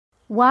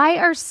Why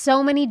are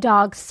so many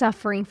dogs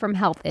suffering from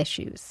health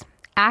issues?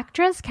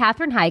 Actress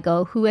Katherine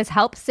Heigl, who has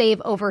helped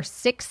save over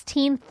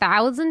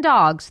 16,000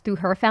 dogs through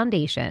her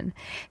foundation,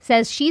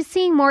 says she's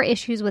seeing more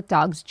issues with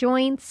dogs'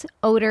 joints,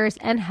 odors,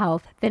 and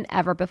health than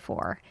ever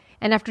before.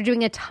 And after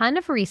doing a ton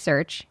of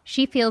research,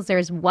 she feels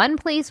there's one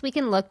place we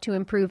can look to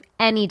improve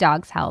any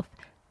dog's health: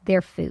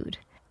 their food.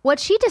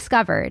 What she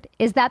discovered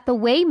is that the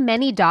way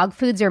many dog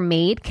foods are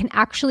made can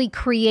actually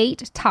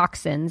create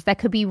toxins that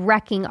could be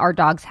wrecking our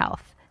dog's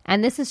health.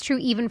 And this is true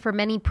even for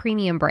many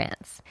premium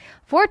brands.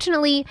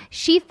 Fortunately,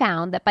 she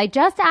found that by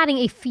just adding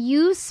a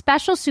few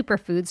special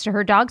superfoods to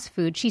her dog's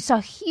food, she saw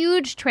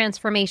huge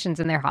transformations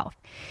in their health.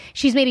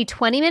 She's made a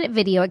 20-minute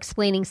video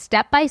explaining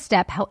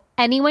step-by-step how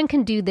anyone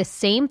can do the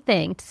same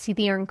thing to see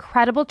the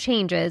incredible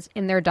changes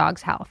in their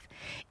dog's health.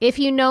 If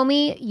you know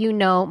me, you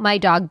know my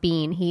dog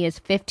Bean. He is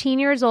 15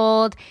 years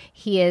old.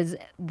 He is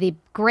the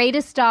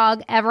greatest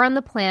dog ever on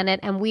the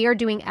planet, and we are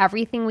doing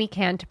everything we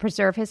can to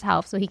preserve his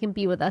health so he can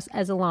be with us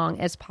as long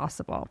as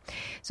possible.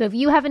 So if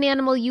you have an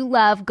animal you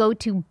love, go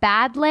to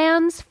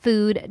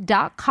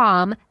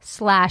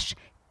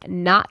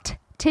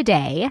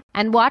badlandsfood.com/nottoday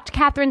and watch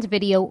Catherine's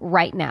video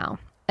right now.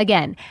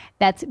 Again,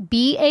 that's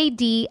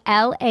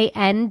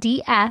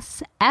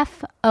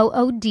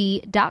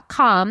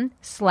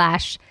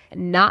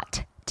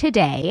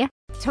badlandsfood.com/nottoday.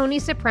 Tony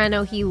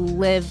Soprano, he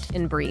lived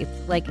and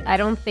breathed. Like, I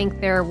don't think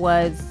there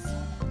was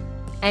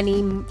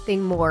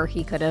anything more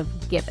he could have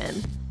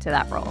given to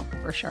that role,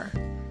 for sure.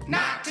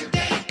 Not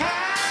today, pal.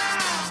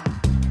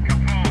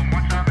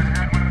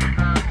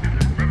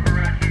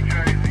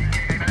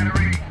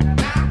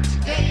 Not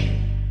today.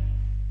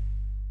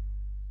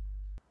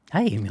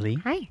 Hi, Emily.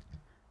 Hi.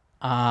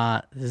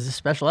 This is a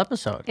special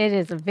episode. It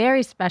is a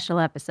very special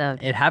episode.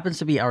 It happens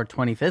to be our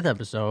 25th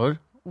episode.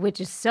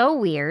 Which is so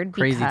weird.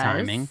 Crazy because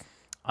timing.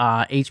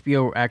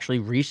 HBO actually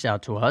reached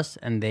out to us,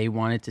 and they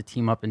wanted to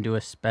team up and do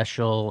a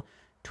special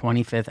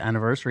 25th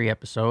anniversary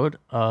episode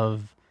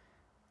of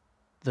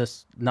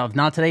this.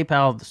 Not Today,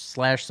 Pal /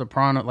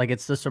 Soprano. Like,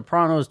 it's the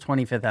Sopranos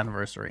 25th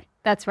anniversary.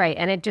 That's right.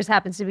 And it just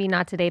happens to be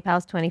Not Today,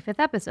 Pal's 25th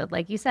episode,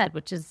 like you said,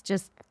 which is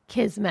just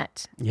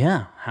kismet.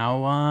 Yeah.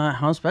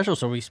 How special.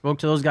 So we spoke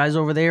to those guys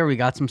over there. We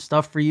got some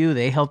stuff for you.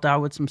 They helped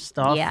out with some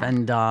stuff. Yeah.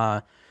 And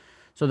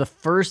so the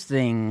first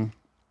thing,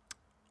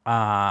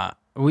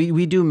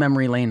 we do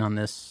memory lane on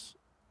this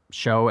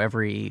show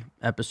every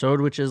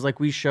episode, which is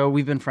like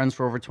we've been friends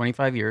for over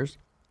 25 years.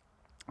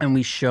 And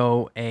we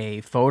show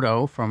a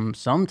photo from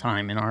some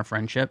time in our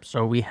friendship.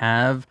 So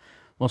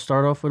we'll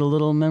start off with a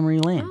little memory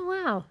lane. Oh,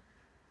 wow.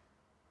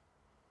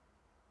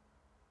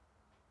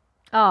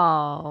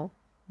 Oh,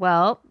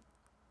 well,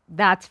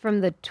 that's from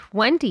the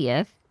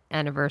 20th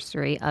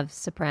anniversary of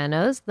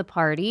Sopranos, the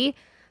party.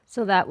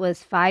 So that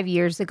was 5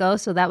 years ago.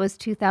 So that was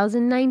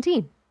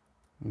 2019.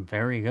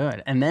 Very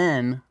good. And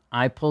then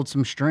I pulled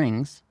some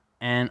strings,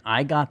 and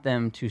I got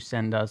them to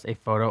send us a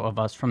photo of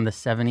us from the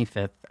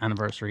 75th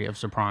anniversary of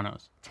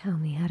Sopranos. Tell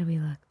me, how do we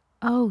look?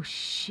 Oh,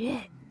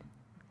 shit.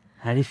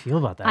 How do you feel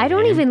about that? I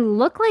don't Abe? even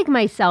look like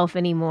myself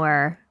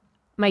anymore.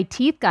 My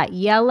teeth got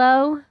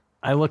yellow.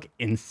 I look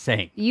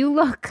insane. You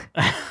look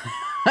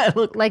I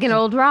look like an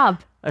old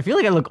Rob. I feel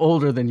like I look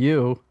older than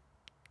you,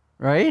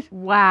 right?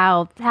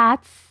 Wow,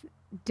 that's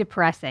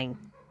depressing.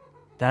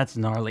 That's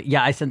gnarly.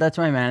 Yeah, I said that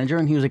to my manager,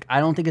 and he was like, "I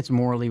don't think it's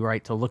morally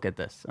right to look at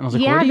this." And I was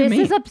like, "What do you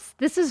mean?"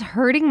 This is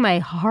hurting my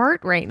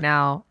heart right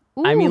now.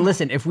 Ooh. I mean,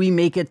 listen, if we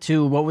make it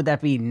to, what would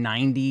that be,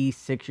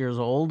 96 years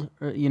old?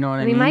 You know what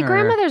I mean? My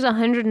grandmother's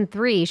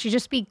 103. She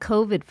just beat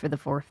COVID for the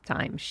 4th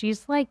time.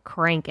 She's like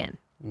cranking.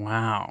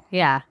 Wow.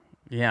 Yeah.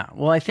 Yeah.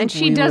 Well, I think And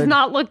she does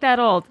not look that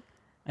old.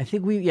 I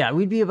think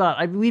we'd be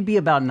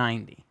about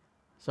 90.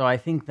 So I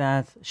think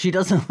that she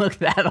doesn't look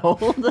that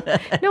old.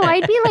 No,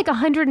 I'd be like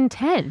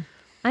 110.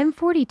 I'm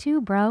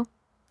 42, bro.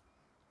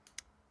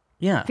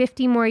 Yeah.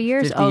 50 more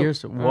years. 50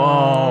 years.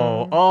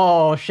 Whoa.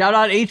 Oh, shout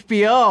out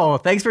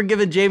HBO. Thanks for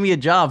giving Jamie a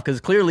job,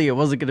 because clearly it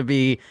wasn't going to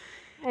be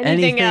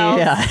anything else.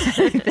 Yeah,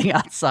 anything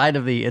outside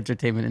of the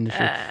entertainment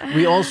industry.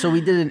 We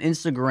did an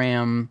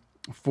Instagram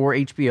for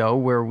HBO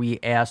where we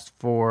asked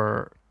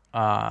for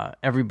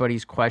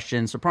everybody's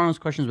questions, Sopranos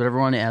questions, whatever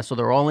you want to ask. So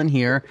they're all in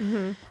here.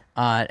 Mm-hmm.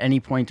 At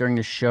any point during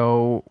the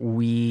show,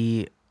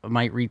 we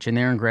might reach in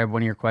there and grab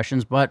one of your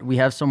questions. But we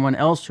have someone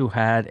else who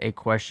had a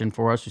question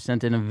for us, who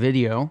sent in a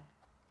video.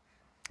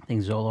 I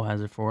think Zolo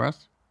has it for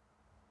us.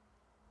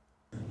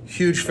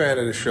 Huge fan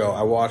of the show.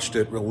 I watched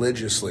it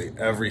religiously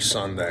every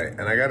Sunday.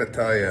 And I got to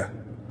tell you,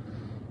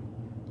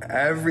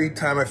 every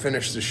time I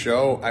finished the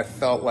show, I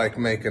felt like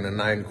making a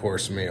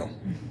 9-course meal.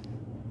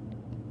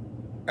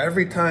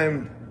 Every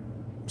time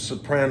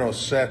Sopranos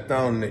sat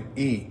down to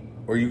eat,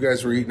 or you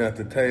guys were eating at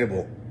the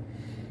table,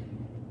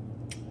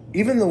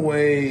 even the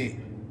way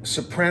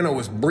Soprano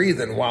was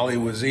breathing while he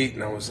was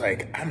eating, I was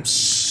like, I'm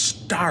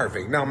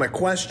starving. Now, my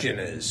question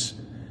is,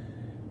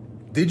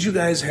 did you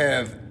guys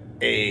have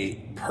a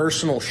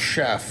personal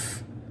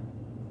chef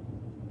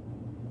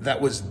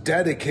that was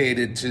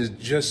dedicated to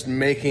just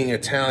making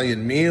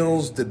Italian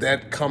meals? Did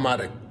that come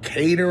out of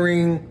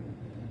catering?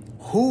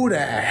 Who the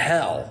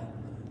hell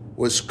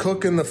was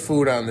cooking the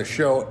food on the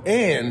show,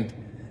 and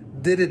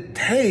did it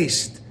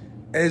taste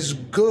as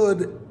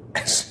good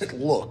as it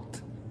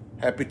looked?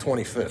 Happy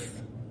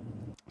 25th.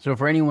 So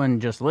for anyone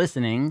just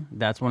listening,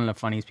 that's one of the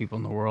funniest people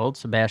in the world,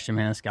 Sebastian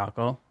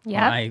Maniscalco.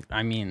 Yeah.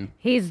 I mean...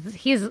 He's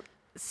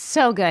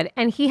so good.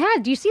 And do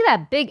you see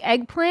that big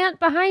eggplant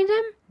behind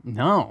him?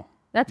 No.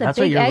 That's what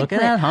big you're looking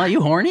eggplant. at, huh?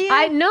 You horny?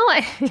 I know.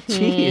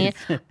 Jeez.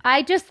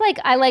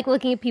 I like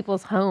looking at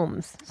people's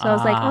homes. So I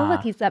was like, oh,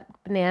 look, he's got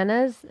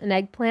bananas, an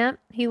eggplant.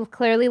 He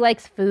clearly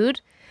likes food,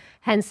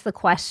 hence the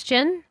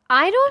question.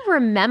 I don't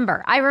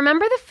remember. I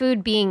remember the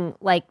food being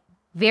like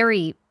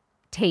very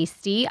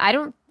tasty. I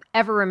don't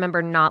ever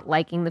remember not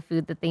liking the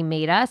food that they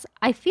made us.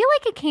 I feel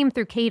like it came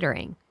through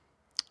catering.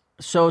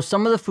 So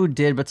some of the food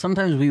did, but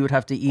sometimes we would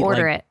have to eat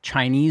Order like it.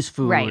 Chinese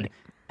food. Right.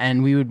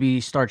 And we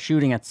would start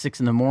shooting at 6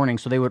 a.m.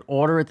 So they would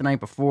order it the night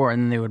before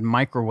and then they would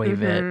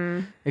microwave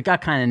it. It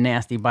got kind of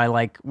nasty by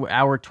like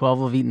hour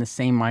 12 of eating the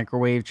same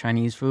microwave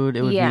Chinese food.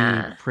 It would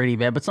be pretty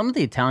bad. But some of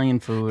the Italian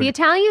food. The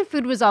Italian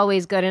food was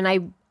always good. And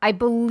I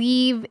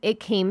believe it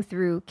came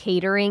through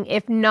catering.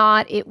 If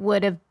not, it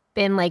would have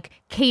been like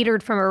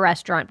catered from a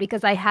restaurant,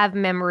 because I have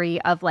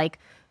memory of like,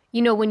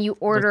 you know, when you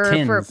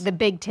order for the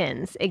big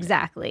tins.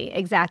 Exactly.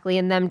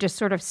 And them just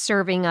sort of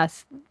serving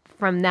us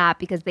from that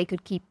because they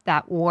could keep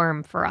that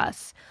warm for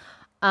us.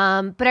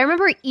 But I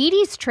remember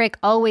Edie's trick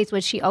always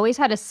was she always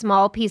had a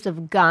small piece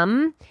of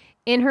gum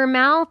in her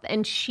mouth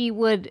and she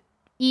would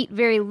eat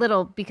very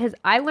little, because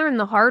I learned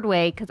the hard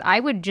way, because I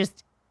would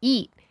just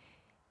eat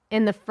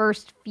in the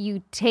first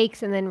few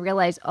takes and then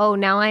realize, oh,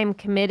 now I'm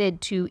committed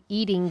to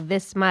eating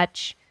this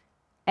much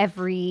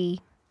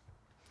every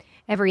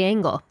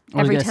angle. I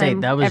was every going to say,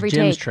 time, that was every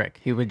Jim's take. trick.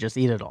 He would just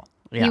eat it all.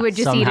 Yeah, He would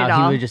just eat it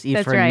all. He would just eat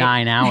That's for right.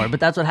 9 hours. But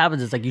that's what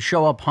happens. It's like you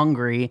show up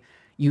hungry,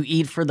 you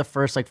eat for the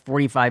first like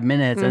 45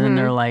 minutes, and then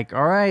they're like,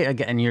 all right,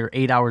 again, and you're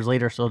 8 hours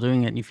later still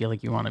doing it, and you feel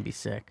like you want to be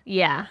sick.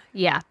 Yeah.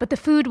 But the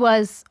food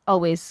was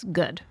always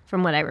good,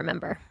 from what I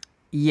remember.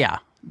 Yeah.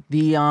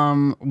 We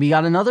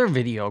got another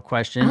video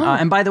question.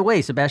 And by the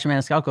way, Sebastian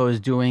Maniscalco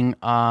is doing,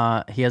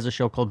 he has a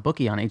show called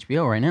Bookie on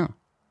HBO right now.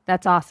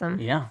 That's awesome.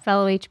 Yeah.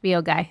 Fellow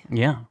HBO guy.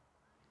 Yeah.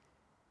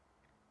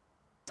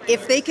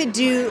 If they could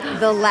do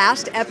the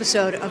last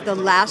episode of the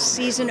last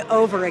season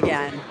over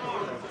again,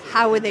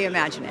 how would they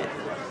imagine it?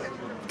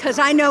 Because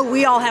I know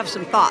we all have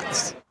some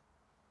thoughts.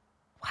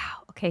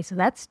 Wow. Okay, so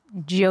that's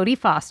Jodie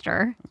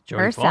Foster Jodie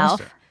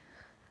herself.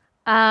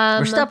 Foster.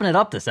 We're stepping it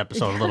up this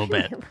episode a little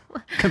bit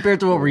compared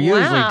to what we're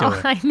usually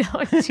doing. I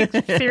know.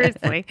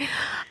 Seriously.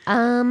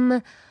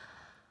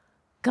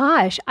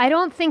 Gosh, I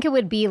don't think it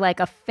would be like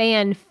a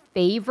fan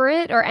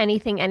favorite or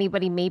anything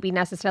anybody maybe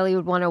necessarily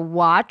would want to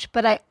watch,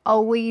 but I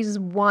always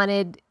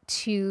wanted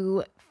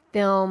to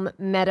film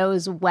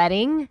Meadow's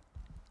wedding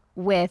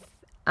with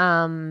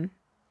Tony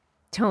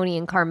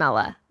and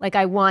Carmela. Like,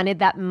 I wanted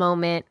that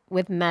moment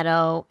with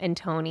Meadow and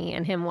Tony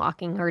and him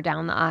walking her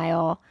down the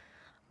aisle.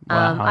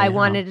 I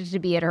wanted it to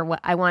be at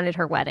I wanted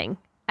her wedding.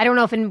 I don't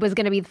know if it was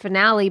going to be the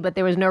finale, but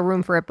there was no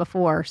room for it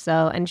before.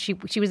 So, and she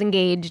was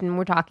engaged and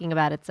we're talking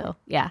about it. So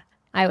yeah,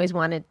 I always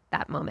wanted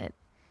that moment.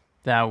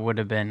 That would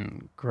have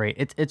been great.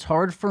 It's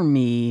hard for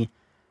me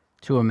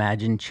to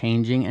imagine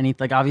changing anything.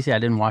 Like, obviously I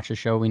didn't watch the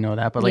show, we know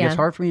that, but like it's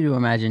hard for me to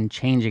imagine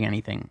changing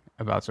anything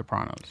about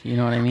Sopranos. You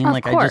know what I mean? Of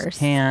like course. I just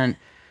can't.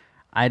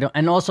 I don't,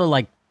 and also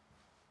like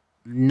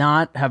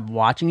not have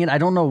watching it, I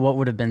don't know what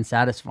would have been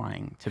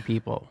satisfying to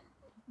people.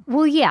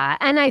 Well, yeah,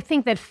 and I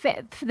think that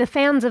the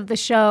fans of the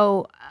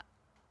show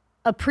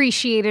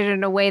appreciate it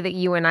in a way that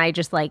you and I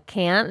just like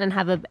can't, and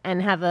have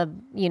a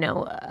you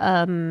know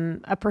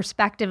a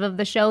perspective of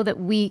the show that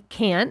we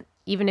can't,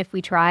 even if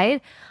we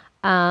tried.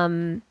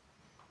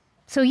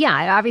 So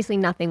yeah, obviously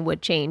nothing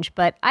would change,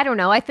 but I don't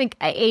know. I think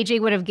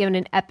AJ would have given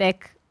an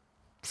epic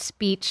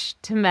speech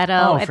to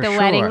Meadow at the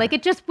wedding, like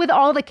it just with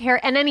all the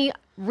care and any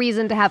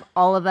reason to have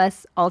all of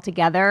us all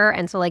together.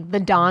 And so like the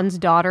Don's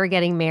daughter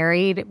getting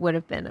married would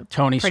have been a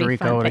Tony pretty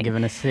Sirico would have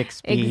given a sick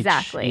speech.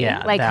 Exactly.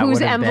 Yeah, like that whose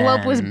would have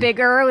envelope was been-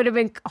 bigger. It would have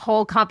been a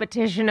whole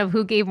competition of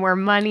who gave more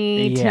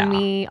money Yeah. to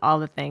me, all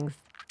the things.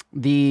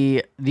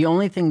 The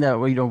only thing that,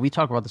 you know, we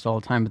talk about this all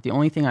the time, but the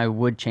only thing I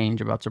would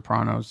change about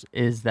Sopranos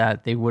is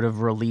that they would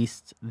have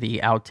released the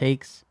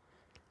outtakes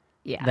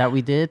Yeah. that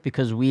we did,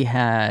 because we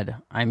had,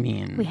 I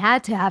mean, we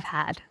had to have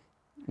had.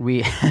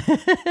 we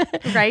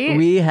Right?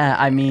 we had,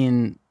 I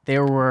mean,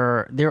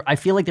 there I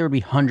feel like there would be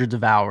hundreds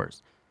of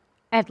hours,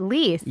 At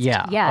least.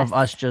 yeah, Yes. of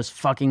us just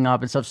fucking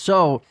up and stuff.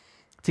 So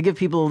to give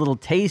people a little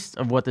taste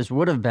of what this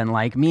would have been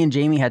like, me and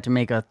Jamie had to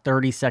make a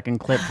 30-second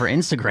clip for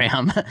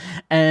Instagram,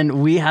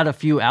 and we had a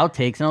few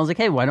outtakes, and I was like,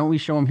 hey, why don't we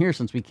show them here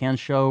since we can't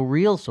show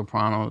real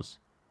Sopranos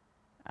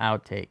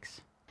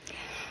outtakes?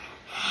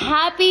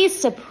 Happy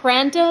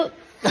Soprano.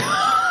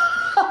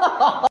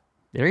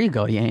 There you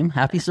go, Yame.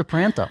 Happy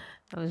Sopranto.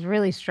 I was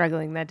really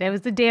struggling that day. It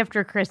was the day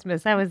after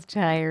Christmas. I was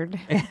tired.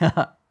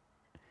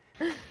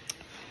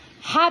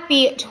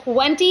 Happy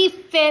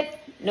 25th.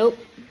 Nope.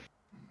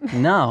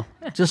 No,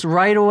 just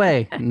right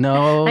away.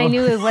 No. I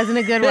knew it wasn't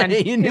a good one.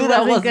 You knew It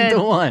that wasn't good.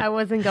 the one. I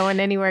wasn't going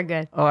anywhere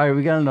good. All right,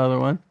 we got another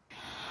one.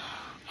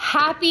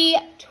 Happy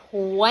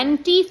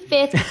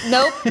 25th.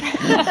 Nope.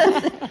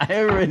 I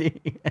already.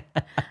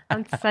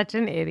 I'm such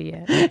an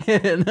idiot.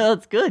 No,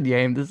 it's good,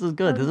 Yame. This is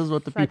good. This is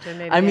what the such people. an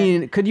idiot. I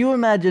mean, could you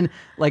imagine?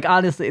 Like,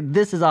 honestly,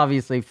 this is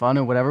obviously fun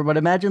or whatever. But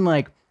imagine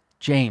like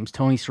James,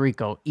 Tony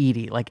Sirico,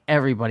 Edie, like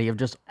everybody of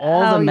just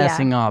all Oh, the yeah.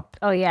 messing up.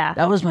 Oh, yeah.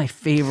 That was my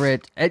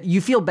favorite.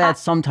 You feel bad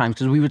sometimes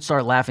because we would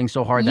start laughing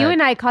so hard. You that,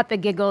 and I caught the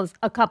giggles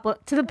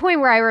to the point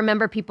where I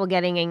remember people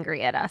getting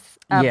angry at us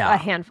Yeah. a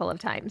handful of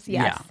times.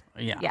 Yes.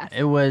 Yeah. Yes.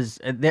 It was,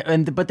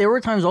 but there were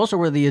times also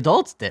where the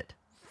adults did.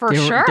 For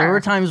sure. There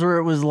were times where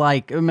it was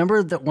like,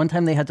 remember that one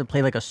time they had to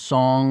play like a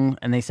song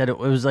and they said it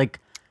was like,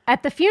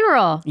 At the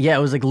funeral. yeah,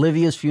 it was like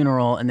Livia's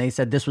funeral and they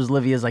said this was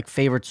Livia's like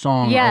favorite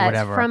song or Yeah,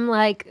 whatever. it's from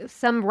like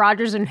some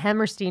Rodgers and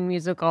Hammerstein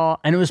musical.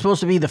 And it was supposed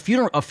to be a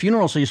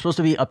funeral, so you're supposed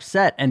to be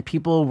upset, and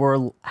people were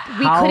We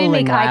howling, couldn't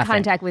make eye laughing.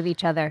 contact with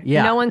each other.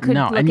 Yeah, No one could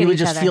look and at you would each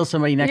just other. feel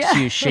somebody next to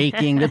you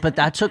shaking. But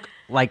that took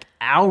like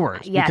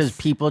hours Yes. because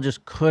people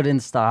just couldn't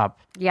stop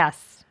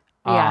Yes.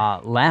 Yeah.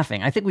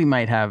 laughing. I think we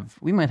might have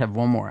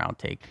one more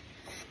outtake.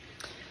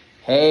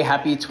 Hey,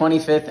 happy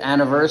 25th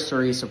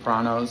anniversary,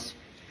 Sopranos.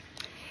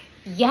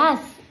 Yes.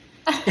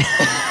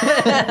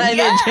 I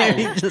know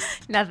Jamie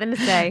just Nothing to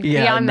say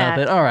yeah, beyond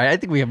nothing. that. All right, I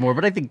think we have more,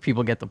 but I think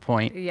people get the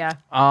point. Yeah.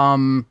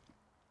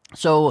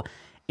 So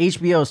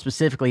HBO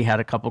specifically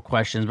had a couple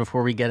questions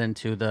before we get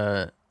into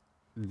the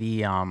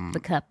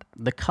Cup.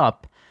 the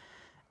cup.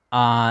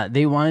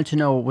 They wanted to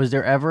know, was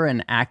there ever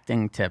an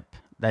acting tip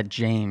that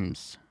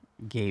James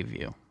gave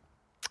you?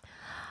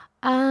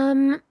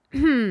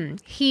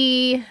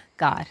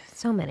 God,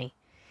 so many.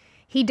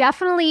 He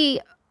definitely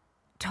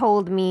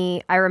told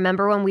me, I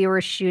remember when we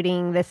were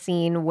shooting the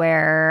scene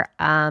where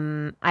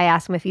I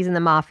asked him if he's in the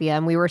mafia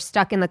and we were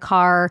stuck in the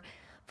car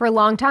for a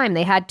long time.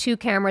 They had 2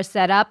 cameras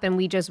set up and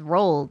we just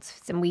rolled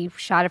and we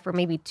shot it for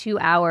maybe 2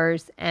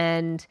 hours.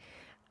 And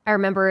I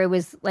remember it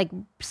was like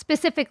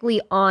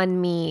specifically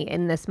on me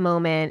in this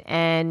moment.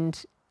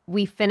 And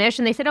we finished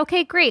and they said,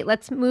 okay, great,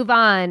 let's move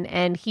on.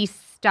 And he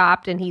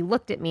stopped and he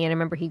looked at me and I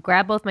remember he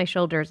grabbed both my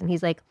shoulders and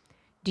he's like,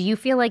 do you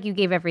feel like you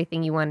gave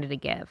everything you wanted to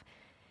give?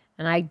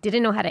 And I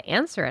didn't know how to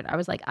answer it. I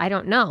was like, I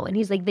don't know. And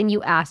he's like, then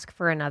you ask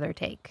for another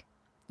take.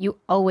 You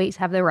always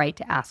have the right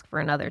to ask for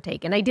another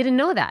take. And I didn't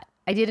know that.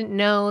 I didn't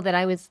know that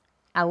I was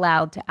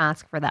allowed to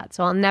ask for that.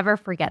 So I'll never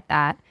forget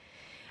that.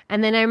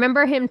 And then I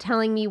remember him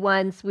telling me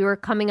once we were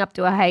coming up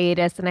to a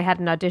hiatus and I had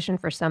an audition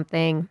for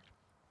something.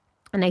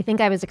 And I think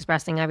I was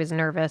expressing I was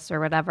nervous or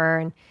whatever.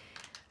 And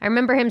I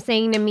remember him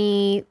saying to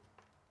me,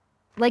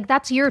 like,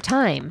 that's your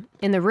time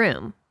in the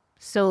room.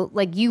 So,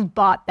 like, you've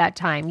bought that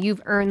time.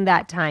 You've earned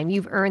that time.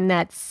 You've earned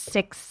that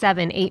 6,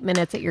 7, 8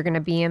 minutes that you're going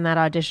to be in that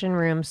audition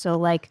room. So,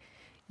 like,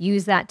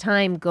 use that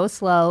time. Go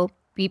slow.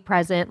 Be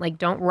present. Like,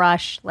 don't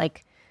rush.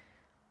 Like,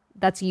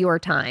 that's your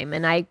time.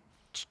 And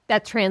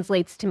that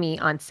translates to me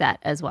on set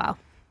as well.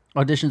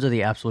 Auditions are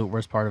the absolute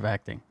worst part of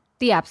acting.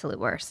 The absolute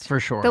worst. For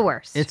sure. The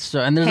worst. It's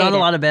and there's Hate not a it.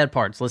 lot of bad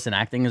parts. Listen,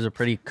 acting is a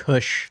pretty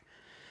cush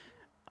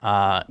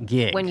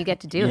gig. When you get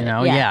to do you it,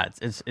 know, yeah.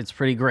 it's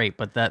pretty great,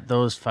 but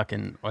those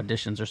fucking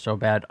auditions are so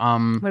bad.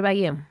 What about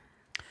you?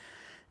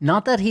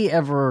 Not that he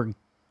ever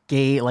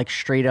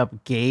straight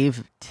up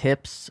gave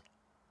tips,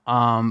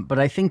 but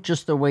I think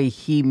just the way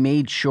he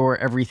made sure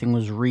everything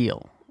was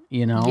real,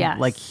 you know? Yes.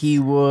 Like he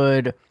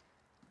would,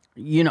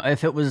 you know,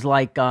 if it was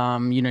like,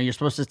 you know, you're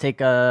supposed to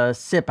take a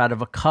sip out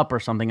of a cup or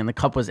something and the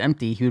cup was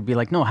empty, he would be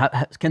like, no,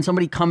 can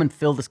somebody come and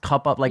fill this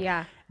cup up? Like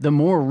Yeah. the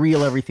more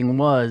real everything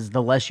was,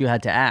 the less you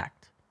had to act.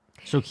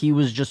 So he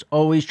was just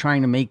always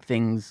trying to make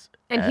things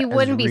And he as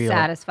wouldn't be real.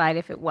 satisfied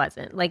if it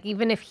wasn't. Like,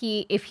 even if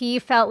he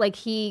felt like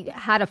he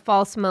had a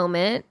false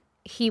moment,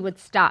 he would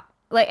stop.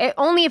 Like,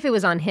 only if it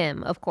was on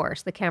him, of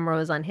course. The camera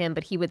was on him,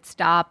 but he would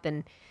stop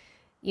and,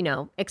 you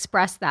know,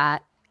 express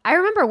that. I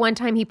remember one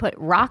time he put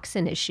rocks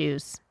in his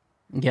shoes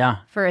Yeah.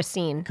 for a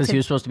scene. Because he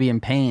was supposed to be in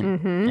pain,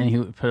 and he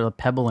would put a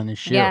pebble in his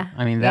shoe. Yeah,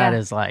 I mean, that yeah.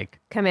 is like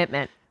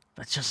Commitment.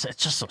 it's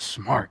just so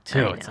smart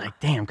too. I It's know. like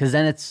damn, because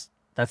then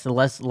that's the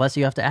less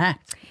you have to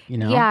act. You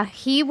know? Yeah,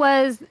 he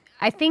was,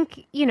 I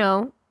think, you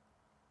know,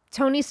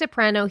 Tony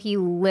Soprano, he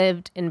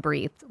lived and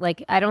breathed.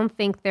 Like, I don't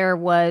think there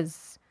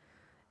was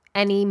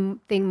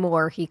anything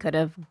more he could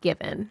have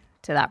given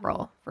to that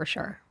role, for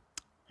sure.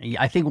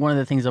 I think one of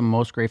the things I'm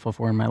most grateful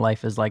for in my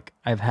life is like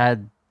I've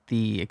had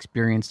the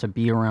experience to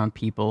be around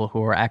people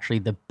who are actually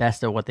the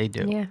best at what they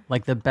do. Yeah.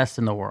 Like the best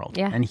in the world.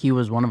 Yeah. And he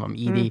was one of them.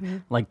 Edie,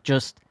 like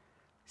just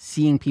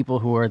seeing people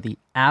who are the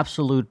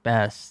absolute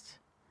best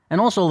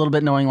and also a little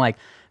bit knowing like,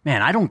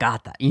 man, I don't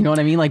got that. You know what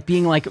I mean? Like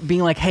being like,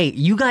 hey,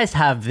 you guys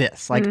have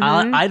this. Like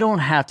I don't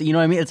have to, you know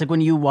what I mean? It's like when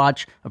you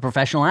watch a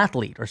professional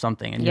athlete or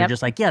something and you're Yep.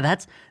 just like, yeah,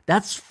 that's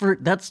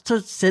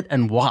to sit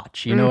and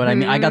watch. You know what I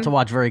mean? I got to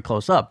watch very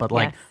close up, but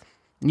like,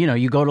 Yes. you know,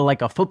 you go to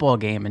like a football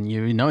game and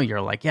you know,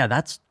 you're like, yeah,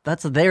 that's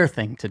their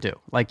thing to do.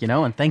 Like, you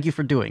know, and thank you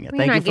for doing it. You're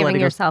Thank not you for giving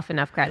letting us. yourself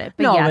enough credit.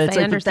 But No, yes, but it's I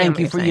like, understand thank what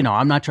you you're for, saying. you know,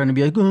 I'm not trying to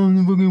be like, oh, I'm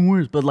the fucking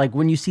worst. But like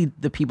when you see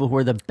the people who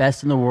are the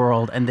best in the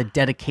world and the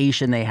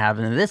dedication they have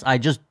into this, I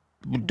just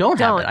don't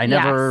have it. I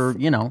never,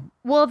 yes.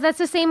 Well, that's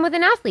the same with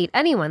an athlete.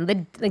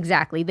 Anyone,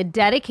 exactly the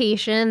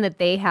dedication that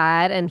they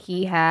had and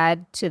he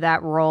had to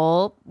that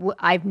role.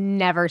 I've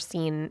never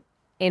seen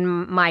in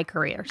my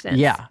career since.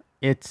 Yeah,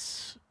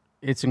 it's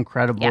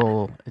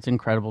incredible. Yeah. It's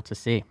incredible to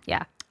see.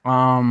 Yeah.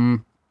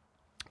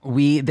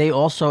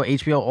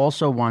 HBO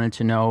also wanted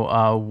to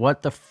know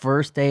what the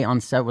first day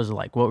on set was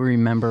like. What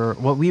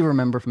we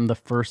remember from the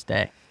first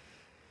day.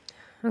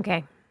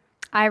 Okay.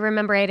 I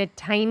remember I had a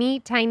tiny,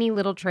 tiny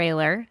little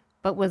trailer,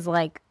 but was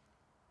like,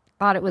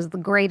 thought it was the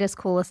greatest,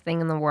 coolest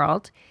thing in the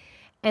world.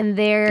 And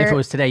if it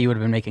was today, you would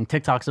have been making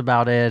TikToks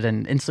about it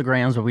and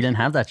Instagrams, but we didn't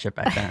have that shit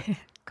back then.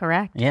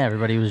 Correct. Yeah,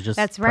 everybody was just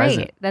That's present.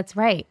 right. That's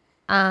right.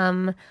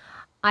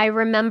 I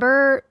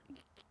remember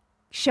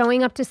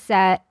showing up to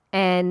set,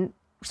 and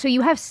so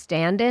you have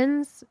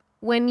stand-ins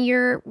when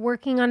you're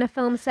working on a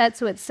film set.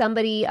 So it's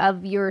somebody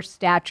of your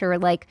stature,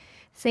 like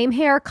same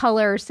hair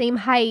color, same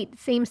height,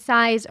 same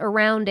size,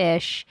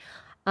 around-ish.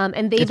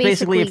 And they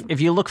basically if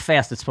you look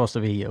fast, it's supposed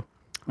to be you.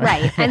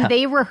 Right. Yeah. And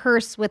they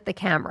rehearse with the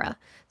camera.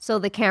 So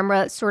the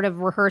camera sort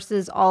of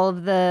rehearses all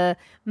of the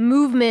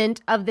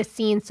movement of the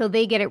scene so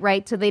they get it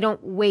right, so they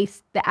don't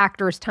waste the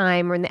actor's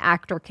time, or the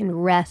actor can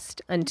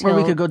rest until. Or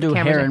we could go do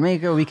hair and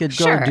makeup. We could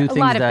go do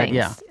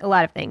things a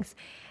lot of things.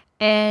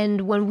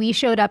 And when we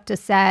showed up to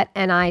set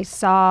and I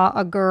saw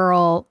a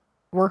girl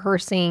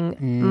rehearsing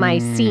my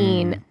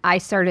scene, I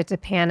started to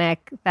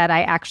panic that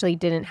I actually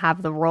didn't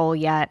have the role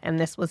yet, and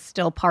this was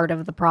still part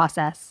of the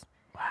process.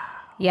 Wow.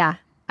 Yeah.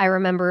 I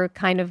remember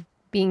kind of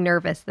being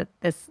nervous that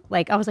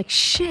I was like,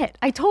 shit,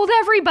 I told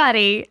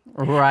everybody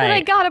that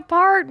I got a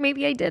part.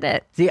 Maybe I did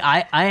it. See,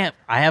 I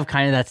have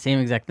kind of that same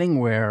exact thing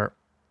where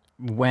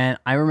when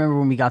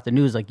we got the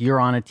news, like, you're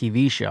on a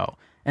TV show,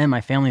 and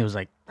my family was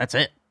like, that's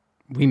it.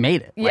 We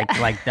made it. Yeah.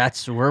 Like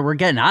that's where we're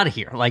getting out of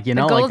here. Like,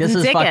 like this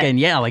is fucking,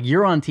 like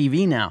you're on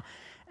TV now.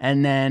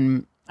 And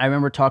then I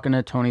remember talking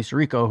to Tony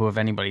Sirico, who, if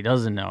anybody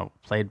doesn't know,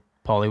 played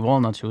Paulie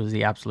Walnuts, who was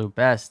the absolute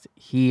best.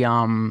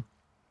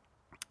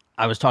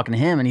 I was talking to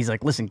him, and he's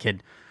like, listen,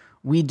 kid,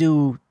 we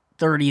do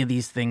 30 of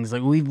these things.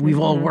 Like we've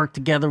all worked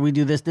together. We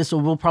do this, so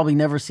we'll probably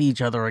never see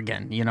each other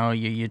again.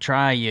 You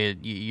try,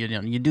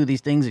 you do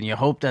these things and you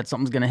hope that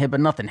something's going to hit,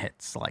 but nothing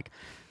hits. Like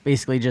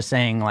basically just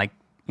saying like,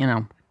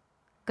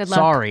 good luck.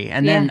 Sorry.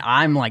 And then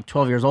I'm like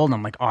 12 years old and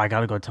I'm like, oh, I got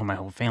to go tell my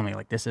whole family,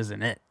 like, this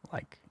isn't it.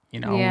 Like,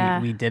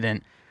 we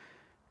didn't.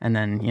 And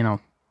then,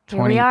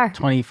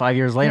 25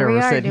 years later,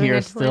 we're sitting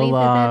here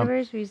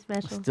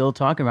still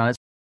talking about it.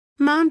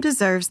 Mom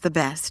deserves the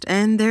best,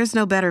 and there's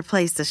no better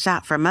place to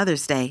shop for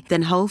Mother's Day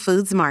than Whole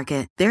Foods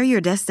Market. They're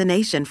your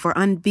destination for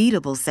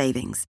unbeatable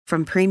savings,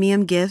 from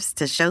premium gifts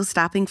to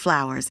show-stopping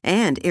flowers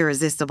and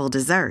irresistible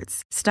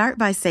desserts. Start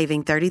by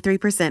saving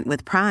 33%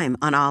 with Prime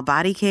on all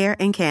body care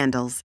and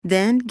candles.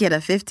 Then get a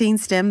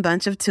 15-stem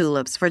bunch of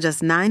tulips for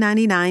just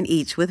 $9.99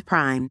 each with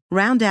Prime.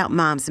 Round out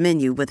Mom's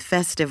menu with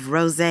festive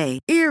rosé,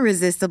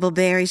 irresistible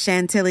berry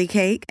chantilly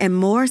cake, and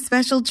more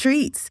special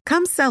treats.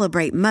 Come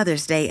celebrate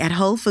Mother's Day at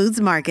Whole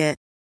Foods Market.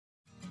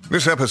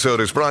 This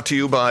episode is brought to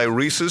you by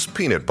Reese's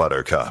Peanut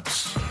Butter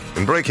Cups.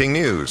 In breaking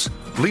news,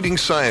 leading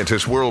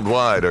scientists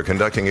worldwide are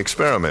conducting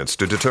experiments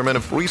to determine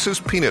if Reese's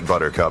Peanut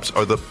Butter Cups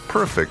are the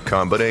perfect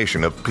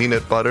combination of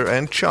peanut butter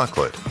and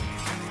chocolate.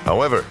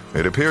 However,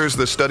 it appears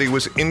the study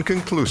was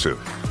inconclusive,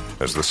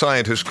 as the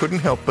scientists couldn't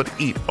help but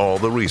eat all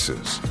the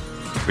Reese's.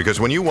 Because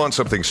when you want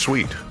something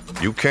sweet,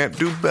 you can't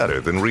do better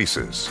than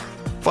Reese's.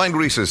 Find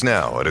Reese's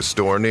now at a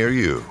store near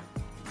you.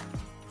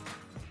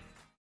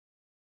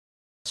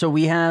 So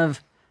we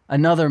have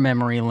another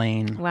memory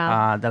lane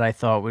Wow. that I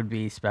thought would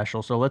be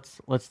special. So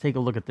let's take a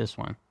look at this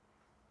one.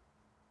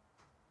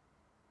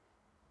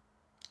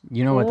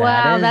 You know what that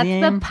is? Wow, that's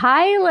Yam? the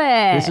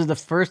pilot. This is the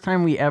first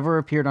time we ever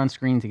appeared on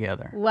screen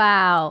together.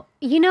 Wow.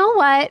 You know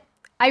what?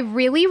 I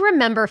really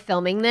remember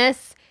filming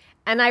this,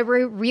 and I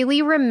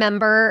really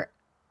remember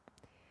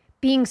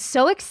being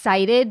so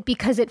excited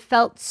because it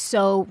felt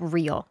so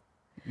real.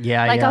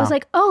 Yeah, I was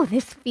like, oh,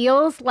 this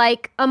feels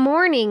like a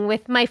morning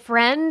with my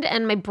friend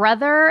and my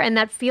brother, and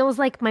that feels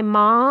like my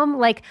mom.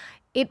 Like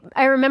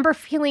I remember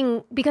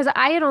feeling, because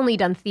I had only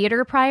done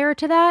theater prior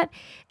to that,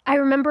 I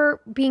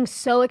remember being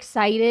so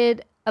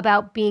excited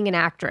about being an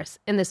actress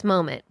in this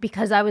moment,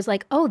 because I was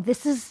like, oh,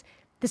 this is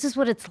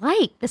what it's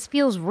like. This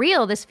feels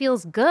real. This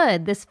feels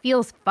good. This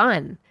feels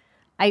fun.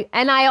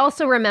 I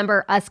also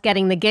remember us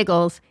getting the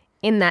giggles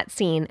in that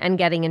scene and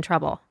getting in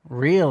trouble.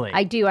 Really?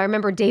 I do. I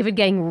remember David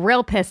getting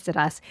real pissed at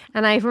us.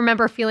 And I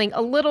remember feeling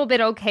a little bit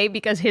okay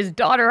because his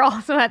daughter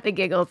also had the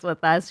giggles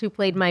with us, who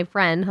played my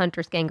friend,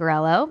 Hunter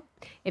Scangarello.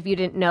 If you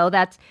didn't know,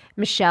 that's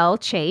Michelle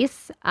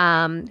Chase,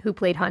 who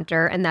played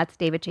Hunter, and that's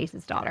David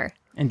Chase's daughter.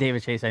 And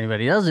David Chase,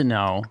 anybody doesn't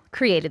know,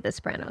 created The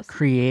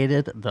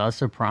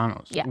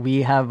Sopranos. Yeah.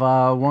 We have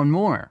one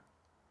more.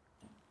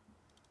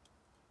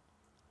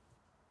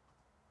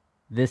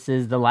 This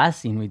is the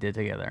last scene we did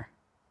together.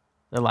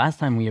 The last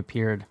time we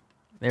appeared.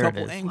 There it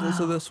is. Couple angles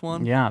of this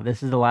one. Yeah,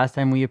 this is the last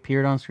time we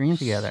appeared on screen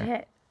together.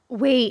 Shit.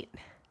 Wait.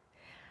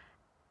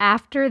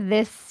 After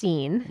this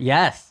scene.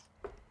 Yes.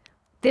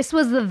 This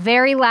was the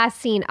very last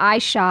scene I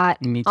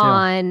shot Me too.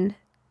 on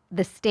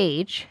the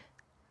stage.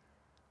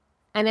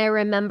 And I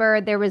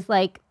remember there was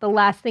like the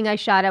last thing I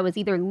shot, I was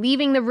either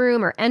leaving the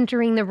room or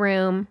entering the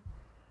room.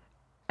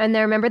 And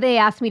I remember they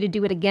asked me to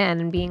do it again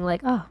and being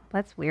like, oh,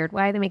 that's weird.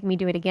 Why are they making me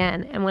do it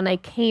again? And when I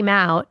came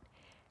out,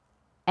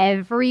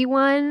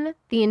 everyone,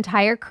 the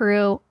entire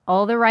crew,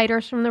 all the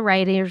writers from the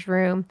writer's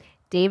room,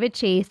 David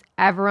Chase,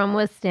 everyone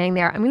was staying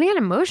there. I'm going to get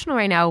emotional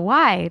right now.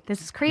 Why?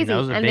 This is crazy. That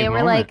was a And big they were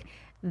moment. like,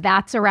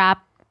 that's a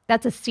wrap.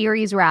 That's a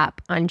series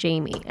wrap on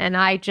Jamie. And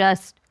I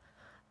just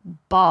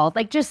bawled.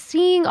 Like just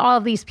seeing all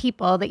of these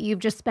people that you've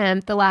just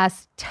spent the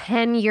last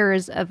 10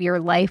 years of your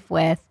life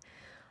with.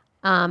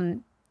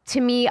 To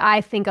me,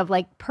 I think of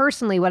like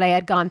personally what I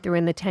had gone through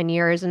in the 10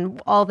 years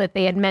and all that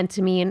they had meant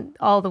to me and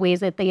all the ways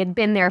that they had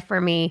been there for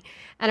me.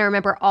 And I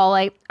remember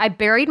I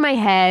buried my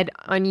head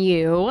on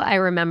you, I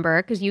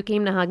remember, because you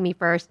came to hug me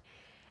first.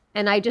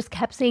 And I just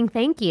kept saying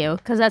thank you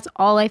because that's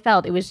all I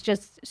felt. It was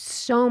just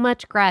so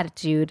much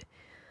gratitude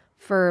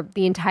for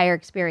the entire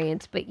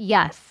experience. But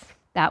yes,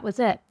 that was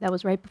it. That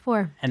was right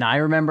before. And I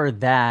remember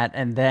that.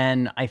 And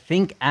then I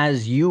think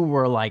as you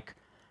were like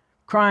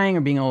crying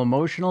or being a little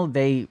emotional,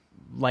 they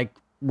like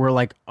were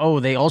like, oh,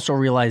 they also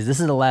realized this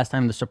is the last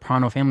time the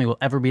Soprano family will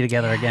ever be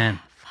together again.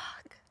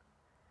 Fuck.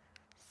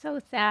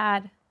 So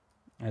sad.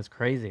 That's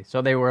crazy.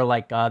 So they were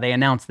like, they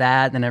announced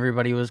that, and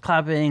everybody was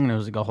clapping, and it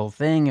was like a whole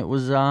thing. It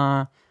was,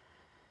 yeah.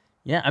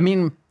 I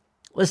mean,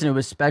 listen, it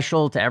was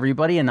special to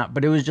everybody,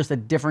 but it was just a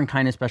different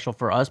kind of special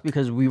for us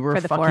because we were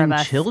For the four of fucking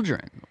us.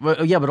 children.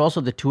 Well, yeah, but also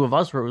the two of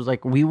us, where it was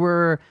like I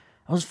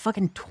was a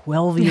fucking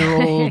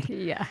 12-year-old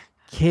Yeah.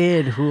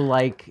 kid who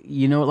like,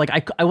 you know, like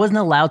I wasn't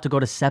allowed to go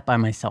to set by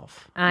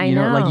myself. I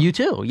know. Like you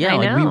too. Yeah, I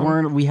like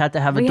know. we had to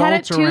have We had a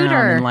adults around tutor.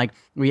 and like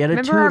we had a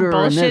Remember tutor.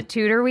 our and bullshit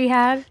tutor we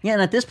had? yeah,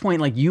 and at this point,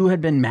 like you had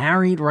been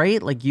married,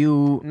 right? Like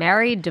you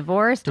Married,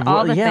 divorced,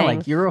 all the yeah, things.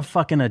 like you're a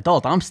fucking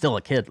adult. I'm still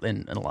a kid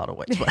in a lot of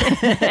ways,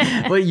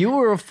 but, but you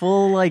were a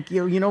full like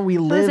you know we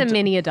I was lived. a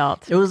mini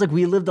adult. It was like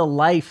we lived a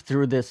life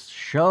through this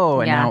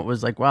show, and Yeah. now it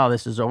was like, wow,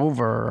 this is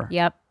over.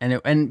 Yep.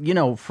 And you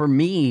know, for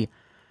me,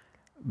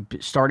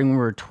 starting when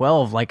we were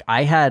 12, like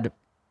I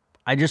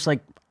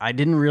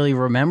didn't really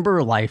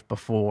remember life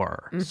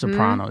before Mm-hmm.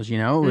 Sopranos. You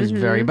know, it was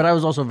but I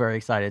was also very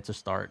excited to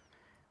start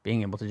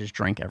being able to just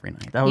drink every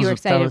night. That was were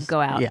excited that to was,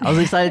 go out. Yeah, I was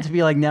excited to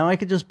be like, now I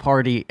could just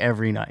party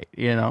every night.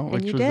 You know, And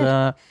which you was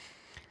did.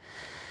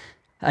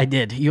 I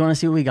did. You want to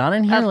see what we got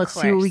in here? Of Let's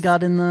see what we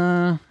course. got in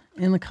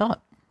the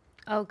cup.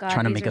 Oh God,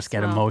 Trying to these make are us get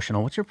small.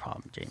 emotional. What's your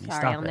problem, Jamie? Sorry,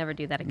 Stop I'll it. never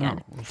do that again.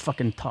 No, we're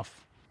fucking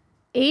tough.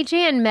 AJ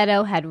and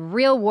Meadow had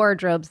real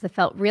wardrobes that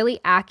felt really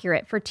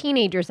accurate for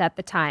teenagers at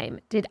the time.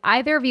 Did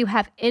either of you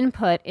have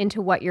input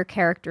into what your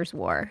characters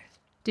wore?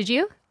 Did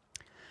you?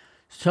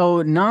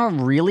 So not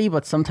really,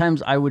 but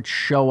sometimes I would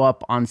show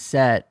up on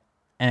set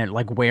and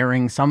like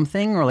wearing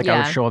something, or like I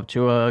Yeah. would show up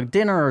to a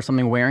dinner or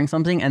something wearing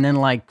something, and then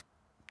like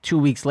 2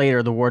 weeks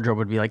later, the wardrobe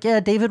would be like, yeah,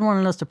 David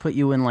wanted us to put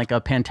you in like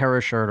a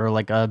Pantera shirt or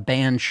like a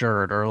band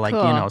shirt or like, you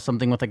Cool. know,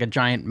 something with like a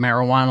giant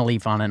marijuana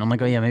leaf on it. And I'm like,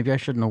 oh yeah, maybe I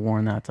shouldn't have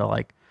worn that to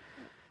like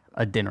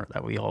a dinner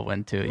that we all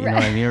went to. You know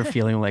what I mean? Or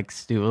feeling like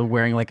stupid,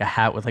 wearing like a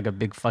hat with like a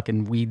big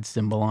fucking weed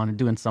symbol on it,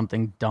 doing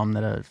something dumb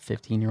that a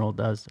 15-year-old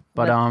does.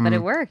 But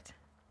it worked.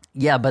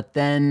 yeah, but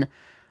then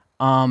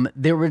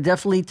there were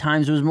definitely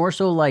times, it was more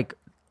so like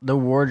the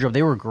wardrobe.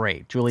 They were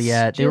great.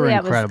 Juliet, they were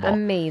Juliet incredible. was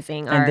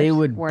amazing. And they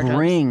would wardrobes.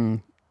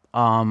 bring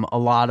a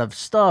lot of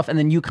stuff, and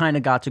then you kind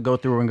of got to go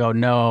through and go,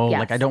 no, Yes.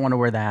 like I don't want to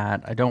wear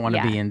that. I don't want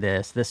to Yeah. be in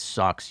this. This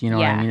sucks. You know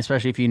what I Yeah. mean?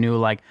 Especially if you knew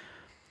like,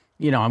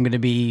 you know, I'm going to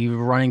be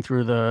running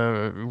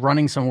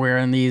somewhere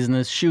in these and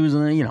the shoes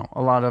and you know,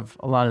 a lot of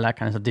that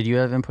kind of stuff. Did you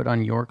have input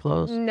on your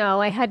clothes?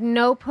 No, I had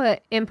no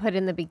input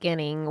in the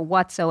beginning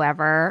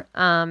whatsoever.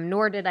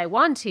 Nor did I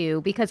want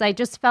to, because I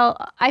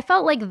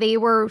felt like they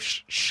were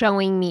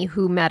showing me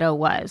who Meadow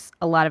was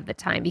a lot of the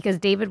time, because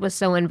David was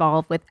so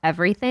involved with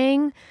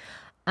everything.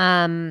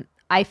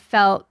 I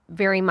felt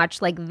very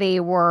much like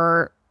they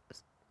were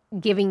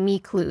giving me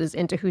clues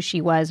into who she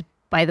was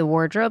by the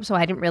wardrobe, so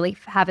I didn't really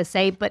have a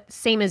say. But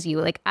same as you,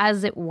 like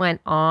as it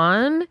went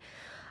on,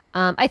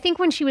 I think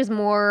when she was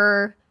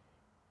more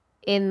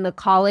in the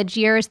college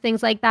years,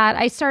 things like that,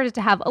 I started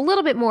to have a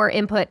little bit more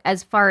input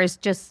as far as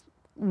just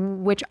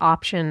which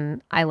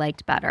option I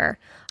liked better.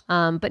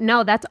 But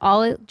no, that's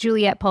all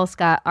Juliet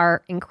Polska,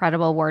 our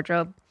incredible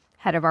wardrobe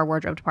head of our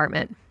wardrobe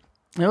department.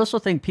 I also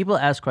think people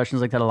ask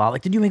questions like that a lot.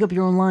 Like, did you make up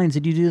your own lines?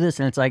 Did you do this?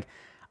 And it's like,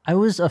 I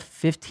was a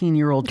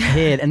 15-year-old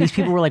kid, and these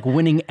people were like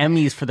winning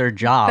Emmys for their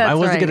job. That's I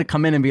wasn't right. going to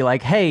come in and be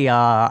like, hey,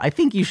 I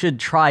think you should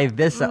try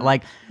this.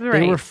 Like, they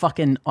Right. were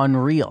fucking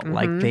unreal.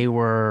 Like, they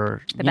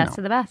were The best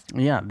of the best.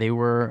 Yeah, they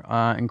were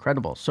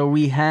incredible. So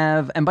we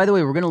have, and by the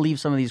way, we're going to leave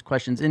some of these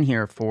questions in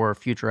here for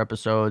future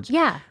episodes.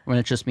 Yeah. When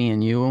it's just me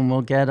and you, and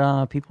we'll get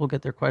people will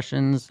get their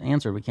questions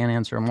answered. We can't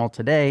answer them all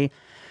today.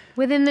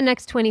 Within the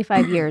next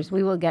 25 years,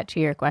 we will get to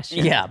your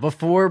question. Yeah,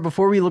 before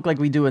we look like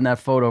we do in that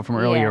photo from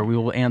earlier, Yeah. we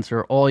will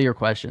answer all your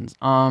questions.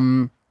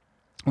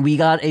 we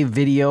got a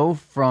video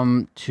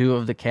from two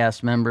of the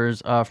cast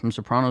members from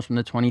Sopranos from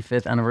the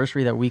 25th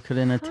anniversary that we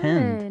couldn't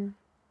attend.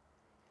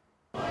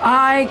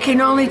 I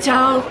can only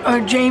tell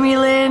Jamie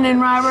Lynn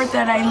and Robert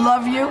that I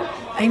love you.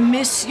 I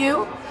miss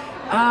you.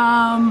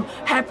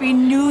 Happy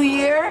New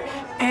Year.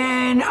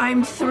 And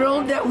I'm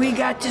thrilled that we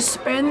got to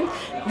spend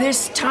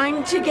this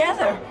time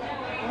together.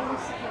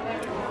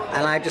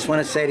 And I just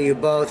want to say to you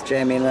both,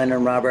 Jamie Lynn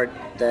and Robert,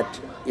 that,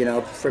 you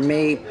know, for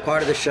me,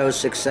 part of the show's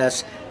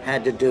success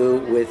had to do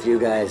with you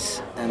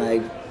guys. And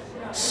I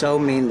so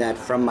mean that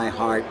from my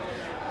heart,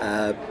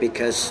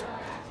 because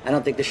I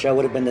don't think the show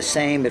would have been the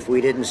same if we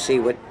didn't see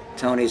what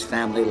Tony's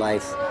family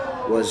life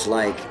was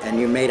like. And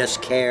you made us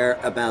care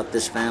about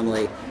this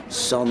family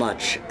so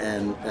much.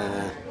 And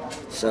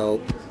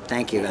so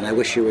thank you. And I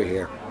wish you were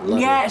here. Love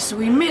yes, you.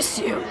 We miss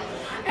you.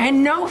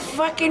 And no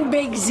fucking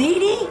Big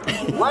Ziti?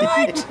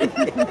 What?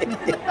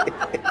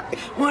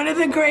 One of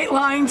the great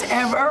lines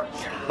ever.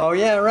 Oh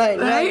yeah,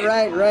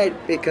 right.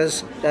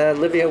 Because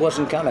Livia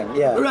wasn't coming.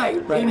 Yeah. Right.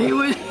 And he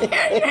was,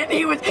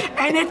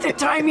 and at the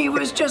time he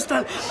was just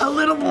a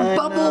little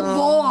bubble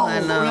ball. I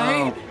know.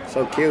 Right?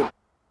 So cute.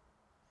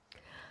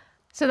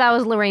 So that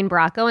was Lorraine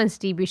Bracco and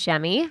Steve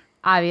Buscemi,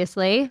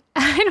 obviously.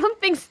 I don't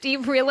think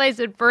Steve realized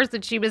at first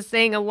that she was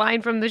saying a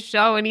line from the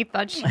show and he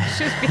thought she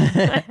should be.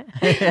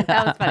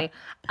 That was funny.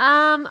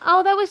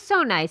 That was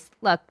so nice.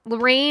 Look,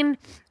 Lorraine,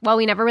 well,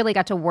 we never really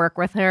got to work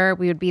with her.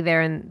 We would be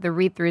there in the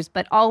read-throughs,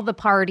 but all the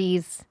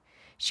parties,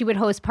 she would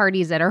host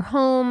parties at her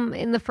home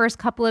in the first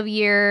couple of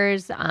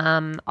years,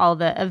 all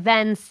the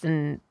events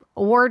and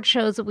award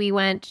shows that we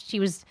went. She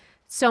was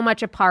so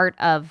much a part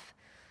of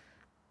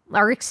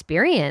our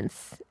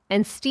experience.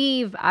 And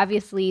Steve,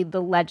 obviously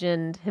the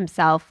legend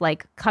himself,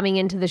 like coming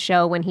into the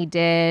show when he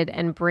did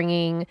and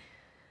bringing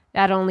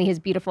not only his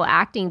beautiful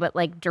acting, but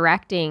like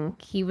directing,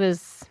 he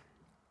was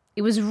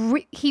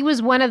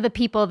one of the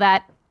people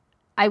that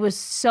I was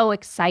so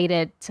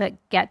excited to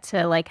get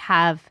to like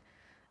have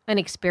an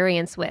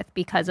experience with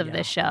because of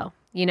this show.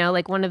 You know,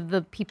 like one of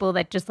the people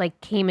that just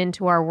like came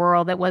into our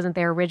world that wasn't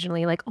there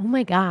originally. Like, oh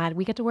my God,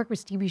 we get to work with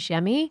Steve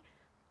Buscemi.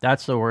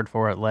 That's the word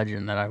for it,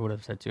 legend, that I would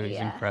have said too. He's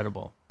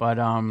incredible. But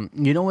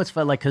you know what's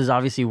fun? Like, because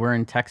obviously we're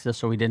in Texas,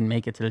 so we didn't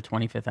make it to the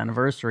 25th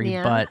anniversary.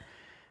 Yeah. But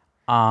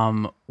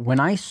when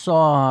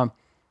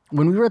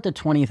we were at the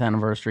 20th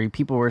anniversary,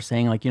 people were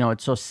saying, like, you know,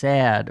 it's so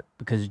sad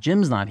because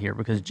Jim's not here,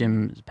 because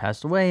Jim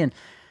passed away. And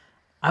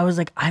I was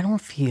like, I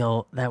don't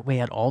feel that way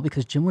at all,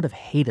 because Jim would have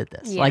hated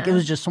this. Yeah. Like, it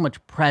was just so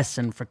much press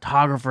and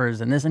photographers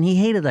and this, and he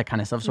hated that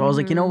kind of stuff. So I was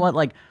like, you know what?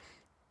 Like,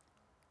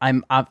 I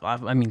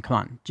mean, come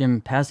on, Jim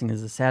passing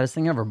is the saddest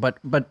thing ever. But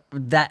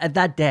that at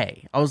that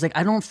day, I was like,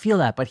 I don't feel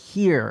that. But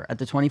here at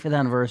the 25th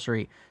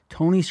anniversary,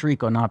 Tony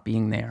Sirico not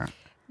being there,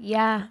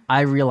 yeah,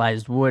 I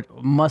realized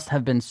what must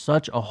have been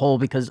such a hole,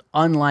 because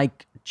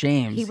unlike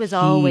James, he was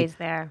always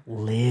there,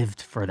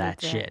 lived for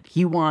that shit.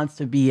 He wants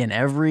to be in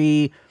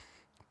every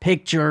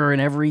picture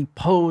and every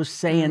post,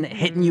 saying,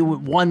 hitting you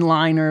with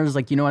one-liners,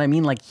 like, you know what I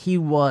mean? Like, he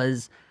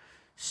was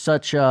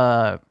such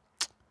a,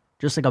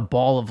 just like a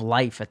ball of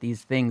life at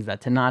these things, that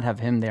to not have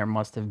him there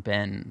must have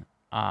been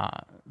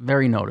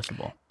very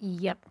noticeable.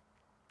 Yep.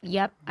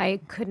 I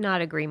could not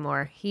agree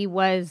more. He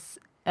was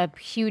a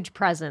huge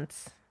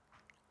presence,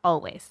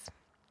 always.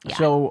 Yeah.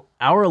 So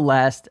our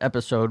last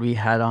episode, we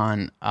had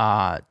on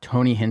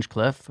Tony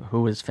Hinchcliffe,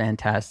 who was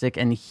fantastic,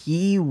 and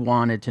he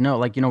wanted to know,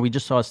 like, you know, we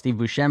just saw Steve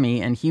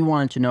Buscemi, and he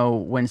wanted to know,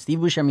 when Steve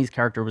Buscemi's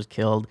character was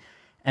killed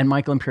and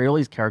Michael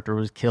Imperioli's character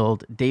was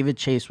killed, David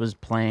Chase was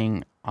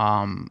playing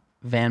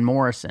Van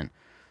Morrison.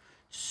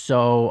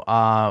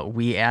 So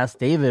we asked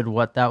David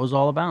what that was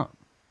all about.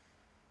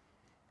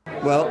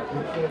 Well,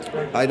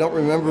 I don't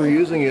remember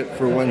using it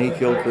for when he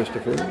killed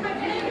Christopher.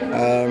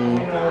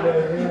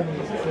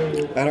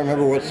 I don't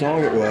remember what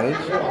song it was.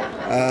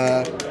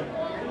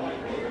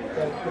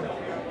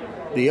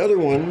 The other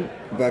one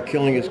about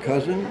killing his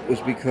cousin was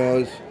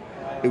because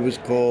it was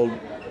called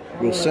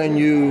 "We'll Send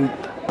You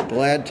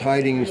Glad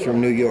Tidings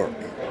from New York."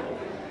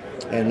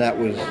 And that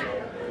was,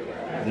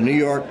 the New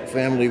York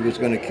family was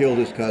going to kill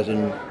his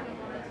cousin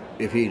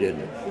if he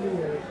didn't.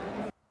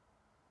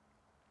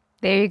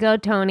 There you go,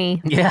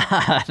 Tony.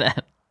 Yeah.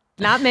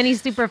 Not many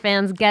super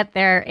fans get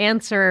their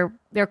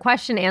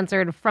question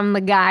answered from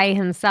the guy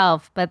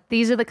himself, but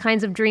these are the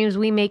kinds of dreams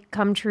we make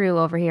come true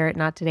over here at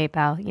Not Today,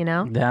 Pal, you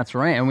know? That's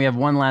right. And we have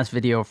one last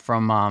video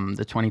from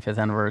the 25th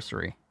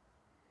anniversary.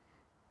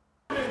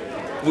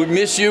 We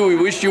miss you. We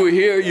wish you were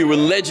here. You were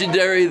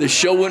legendary. The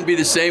show wouldn't be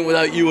the same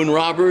without you and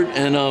Robert.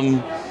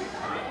 And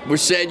we're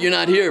sad you're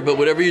not here, but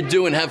whatever you're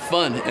doing, have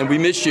fun. And we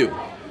miss you.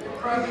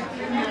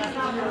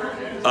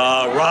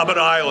 Robert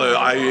Eiler,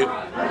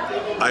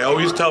 I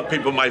always tell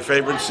people my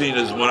favorite scene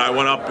is when I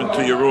went up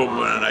into your room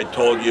and I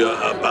told you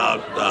about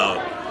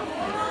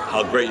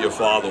how great your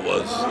father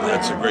was.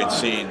 That's a great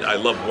scene. I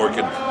loved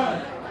working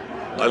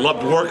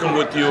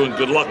with you, and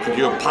good luck with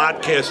your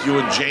podcast, you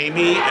and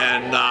Jamie.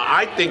 And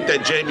I think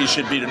that Jamie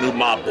should be the new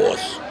mob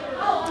boss.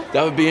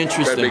 That would be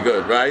interesting. That'd be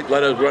good, right?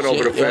 Let us run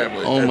over the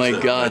family. Oh, my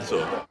God.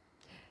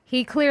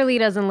 He clearly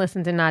doesn't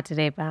listen to Not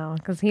Today, pal,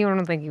 because he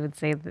wouldn't think he would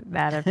say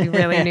that if he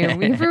really knew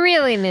me. If he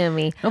really knew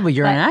me. No, but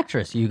you're an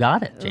actress. You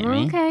got it,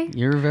 Jamie. Okay.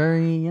 You're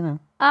very,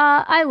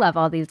 I love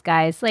all these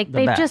guys. Like, The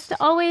they've best. just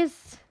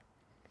always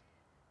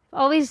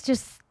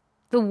just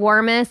the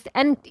warmest.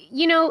 And,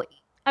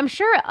 I'm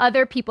sure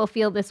other people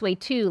feel this way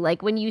too.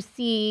 Like when you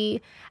see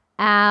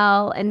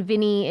Al and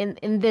Vinny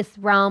in this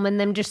realm and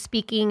them just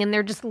speaking and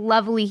they're just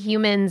lovely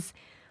humans.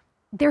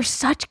 They're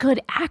such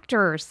good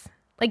actors.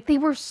 Like they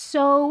were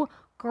so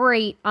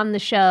great on the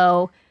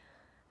show.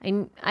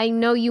 I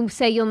know you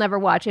say you'll never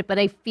watch it, but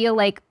I feel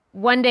like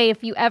one day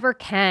if you ever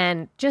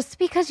can, just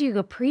because you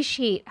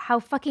appreciate how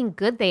fucking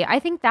good I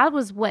think that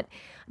was what,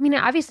 I mean,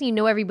 obviously you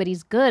know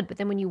everybody's good, but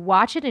then when you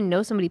watch it and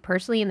know somebody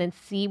personally and then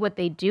see what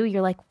they do,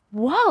 you're like,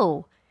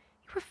 whoa,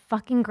 you were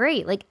fucking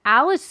great. Like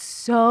Al is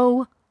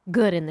so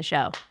good in the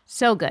show.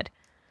 So good.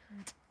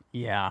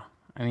 Yeah.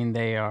 I mean,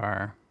 they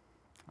are,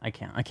 I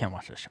can't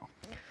watch this show.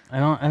 I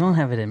don't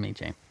have it in me,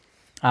 Jane.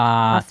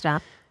 I'll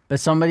stop. But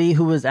somebody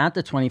who was at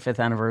the 25th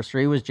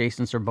anniversary was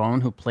Jason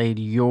Sorbonne, who played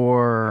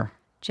your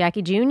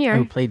Jackie Jr.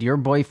 Who played your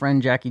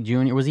boyfriend, Jackie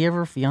Jr. Was he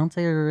ever a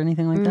fiance or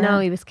anything like that?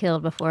 No, he was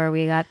killed before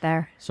we got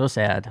there. So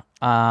sad.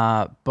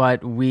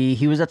 But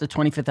he was at the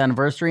 25th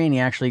anniversary, and he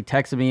actually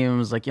texted me and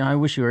was like, I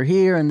wish you were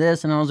here and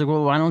this. And I was like,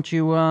 well, why don't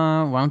you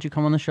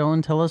come on the show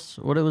and tell us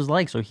what it was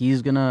like? So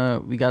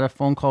we got a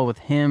phone call with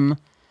him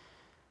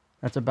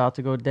that's about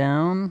to go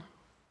down.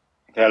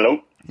 Hello.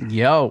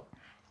 Yo.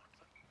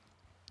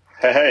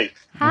 Hey.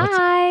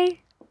 Hi.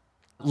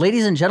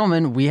 Ladies and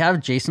gentlemen, we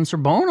have Jason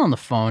Sorbonne on the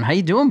phone. How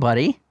you doing,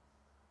 buddy?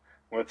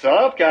 What's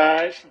up,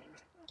 guys?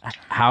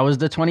 How was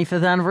the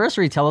 25th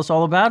anniversary? Tell us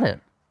all about it.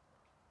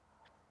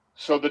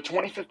 So the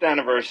 25th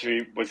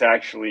anniversary was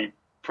actually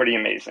pretty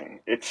amazing.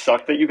 It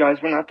sucked that you guys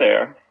were not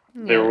there.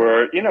 Yeah. There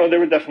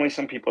were definitely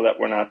some people that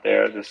were not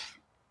there. There's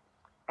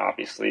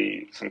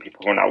obviously some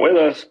people who are not with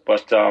us,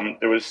 but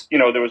there was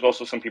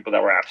also some people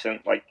that were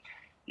absent, like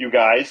you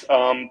guys.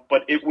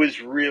 But it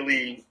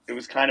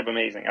was kind of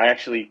amazing.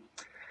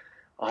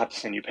 I'll have to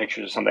send you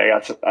pictures or something.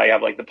 I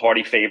have like the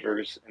party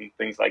favors and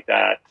things like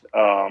that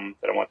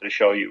that I wanted to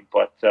show you.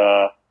 But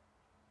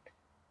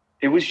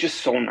it was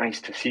just so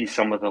nice to see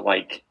some of the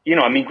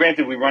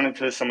granted we run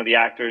into some of the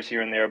actors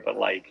here and there, but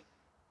like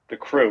the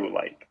crew,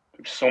 like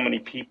there's so many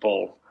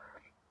people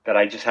that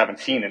I just haven't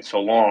seen in so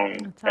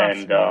long. That's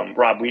awesome. And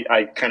Rob,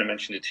 I kind of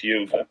mentioned it to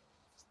you, but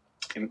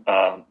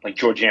like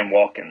Georgianne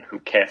Walken, who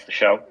cast the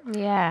show.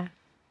 Yeah.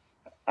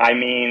 I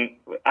mean,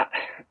 I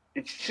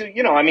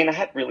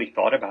hadn't really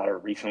thought about her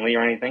recently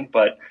or anything,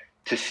 but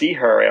to see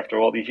her after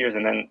all these years,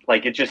 and then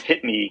like it just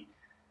hit me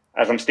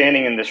as I'm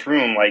standing in this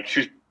room. Like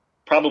she's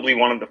probably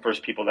one of the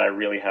first people that I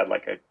really had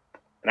like an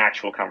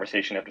actual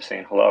conversation after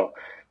saying hello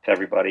to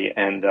everybody,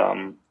 and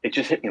it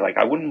just hit me like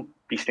I wouldn't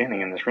be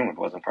standing in this room if it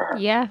wasn't for her.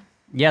 Yeah.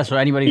 Yeah, so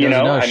anybody who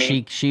doesn't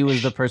know, she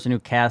was the person who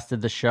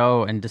casted the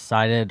show and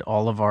decided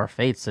all of our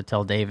fates to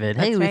tell David,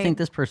 hey, we think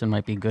this person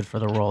might be good for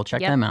the role.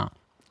 Check them out.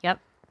 Yep.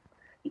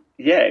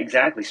 Yeah,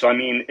 exactly. So, I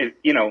mean,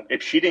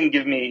 if she didn't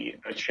give me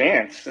a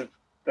chance,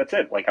 that's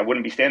it. Like, I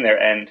wouldn't be standing there.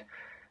 And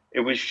it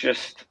was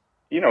just,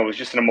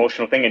 an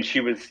emotional thing. And she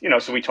was,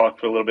 so we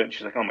talked for a little bit and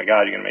she's like, oh my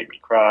God, you're going to make me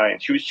cry.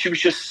 And she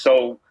was just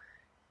so,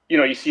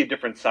 you see a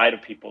different side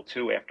of people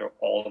too, after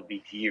all of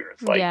these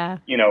years. Like, yeah.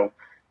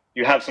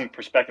 You have some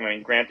perspective. I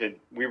mean, granted,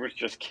 we were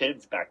just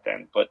kids back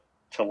then, but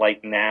to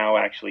like now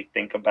actually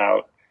think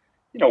about,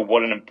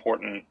 what an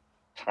important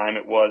time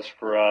it was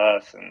for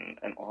us and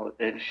all.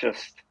 It's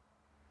just,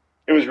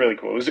 it was really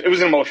cool. It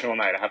was an emotional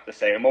night, I have to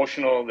say.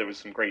 Emotional. There was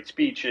some great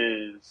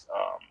speeches.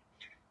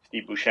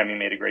 Steve Buscemi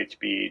made a great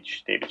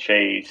speech. David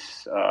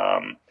Chase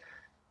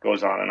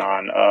goes on and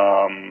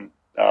on.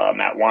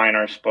 Matt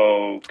Weiner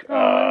spoke.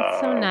 Oh,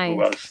 that's so nice.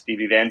 Who else?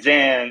 Stevie Van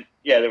Zandt.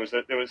 Yeah, there was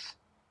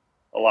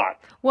a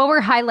lot. What were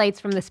highlights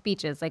from the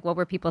speeches? Like, what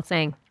were people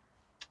saying?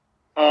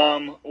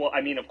 Well, I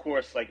mean, of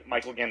course, like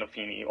Michael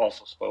Gandolfini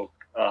also spoke,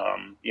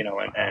 and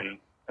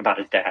about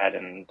his dad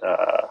and,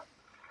 I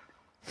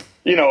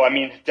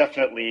mean,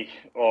 definitely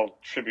all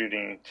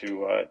tributing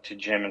to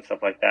Jim and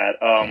stuff like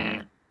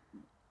that.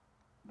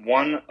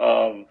 One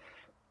of,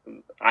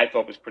 I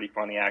thought was pretty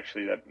funny,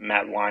 actually, that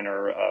Matt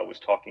Weiner was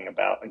talking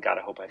about, and God,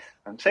 I hope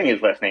I'm saying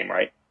his last name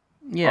right.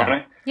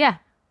 Yeah. Yeah.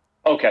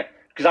 Okay.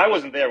 Because I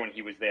wasn't there when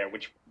he was there,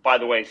 which, by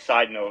the way,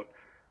 side note,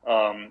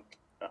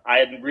 I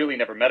had really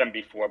never met him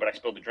before, but I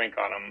spilled a drink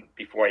on him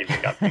before I even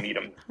got to meet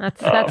him.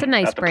 That's a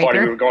nice at the breaker. Party,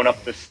 we were going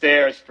up the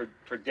stairs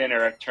for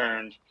dinner. I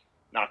turned,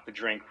 knocked the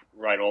drink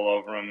right all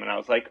over him, and I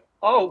was like,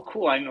 oh,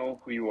 cool, I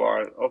know who you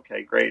are.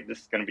 Okay, great, this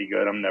is going to be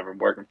good. I'm never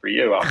working for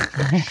you,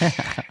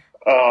 obviously.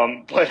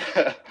 But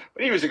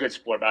he was a good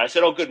sport. But I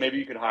said, oh, good, maybe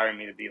you could hire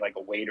me to be like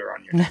a waiter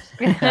on your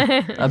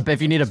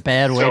if you need a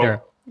bad waiter.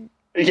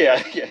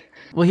 Yeah.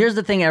 Well, here's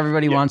the thing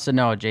everybody wants to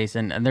know,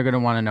 Jason, and they're going to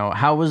want to know,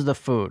 how was the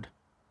food?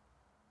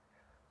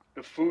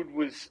 The food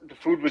was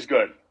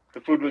good.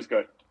 The food was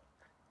good.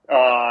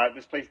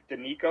 This place,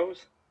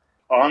 Danico's,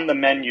 on the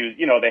menu,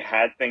 they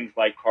had things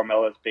like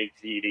Carmela's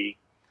baked ziti.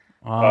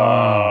 Oh,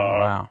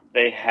 wow.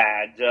 They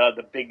had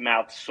the Big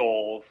Mouth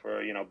Soul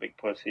for, Big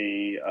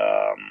Pussy.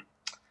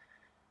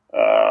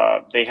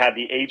 They had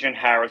the Agent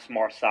Harris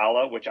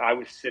Marsala, which I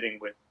was sitting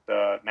with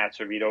Matt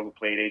Servito, who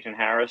played Agent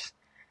Harris.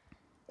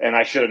 And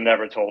I should have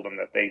never told him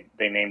that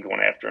they named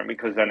one after him,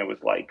 because then it was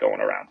like going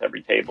around to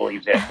every table. He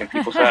was asking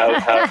people, so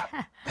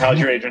how's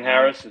your Agent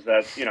Harris? Is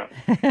that,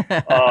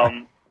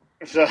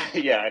 So,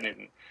 yeah, I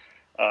didn't.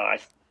 I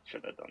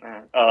should have done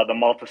that. The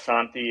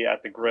Maltasanti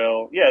at the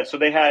grill. Yeah, so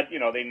they had,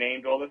 they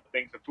named all the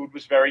things. The food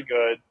was very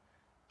good.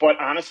 But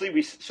honestly,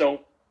 we sat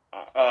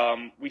at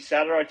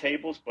our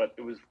tables, but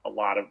it was a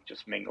lot of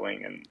just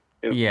mingling and,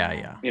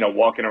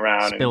 walking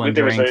around. Spilling and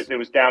there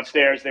was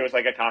downstairs, there was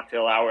like a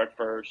cocktail hour at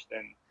first,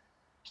 and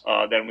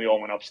then we all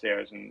went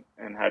upstairs and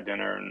had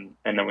dinner, and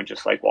then we're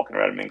just like walking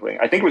around and mingling.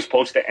 I think it was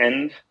supposed to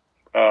end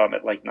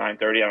at like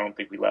 9:30. I don't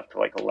think we left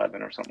till like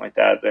 11 or something like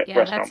that.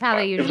 That's how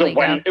they usually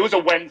go. It was a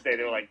Wednesday.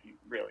 They were like,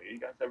 really? You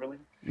guys ever leave?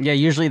 Yeah,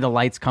 usually the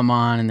lights come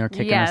on and they're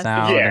kicking us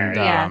out.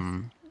 Yeah,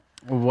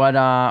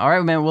 all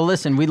right, man. Well,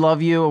 listen, we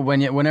love you.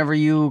 Whenever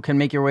you can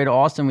make your way to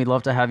Austin, we'd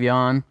love to have you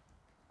on.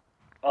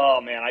 Oh,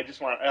 man,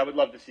 I would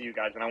love to see you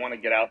guys, and I want to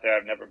get out there.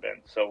 I've never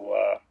been. So,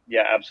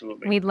 yeah,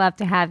 absolutely. We'd love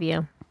to have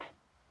you.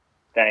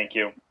 Thank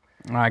you.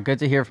 All right, good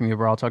to hear from you,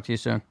 bro. I'll talk to you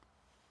soon.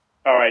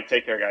 All right,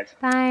 take care, guys.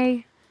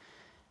 Bye.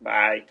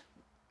 Bye.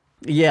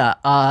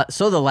 Yeah,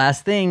 so the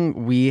last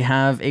thing, we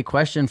have a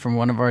question from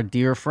one of our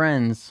dear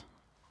friends.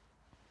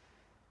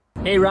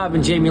 Hey, Rob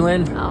and Jamie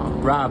Lynn.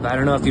 Rob, I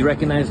don't know if you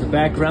recognize the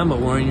background, but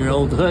we're in your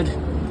old hood.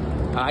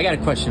 I got a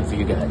question for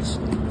you guys.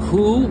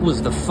 Who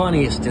was the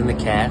funniest in the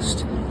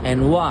cast,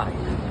 and why?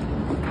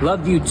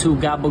 Love you two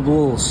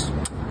gabagools.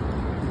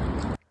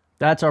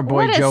 That's our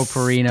boy What a Joe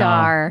Perino.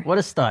 star. What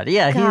a stud.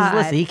 Yeah,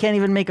 God. he can't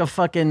even make a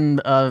fucking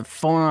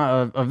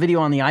phone, a video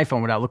on the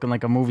iPhone without looking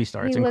like a movie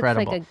star. It's He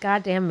incredible. looks like a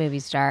goddamn movie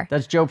star.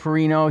 That's Joe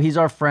Perino. He's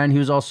our friend. He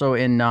was also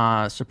in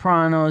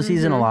Sopranos. He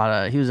was in a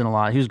lot.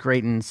 He was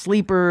great in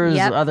Sleepers.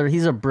 Yep.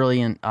 He's a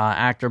brilliant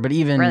actor, but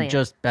even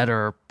just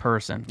better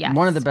person. Yes.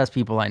 One of the best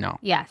people I know.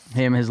 Yes.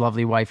 Him, his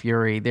lovely wife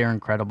Yuri, they're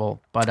incredible.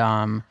 But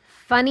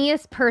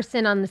Funniest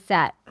person on the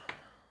set.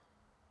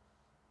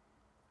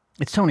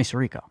 it's Tony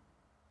Sirico.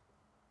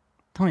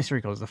 Tony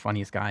Sirico is the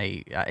funniest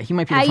guy. He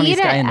might be the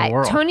funniest guy in the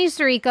world. Tony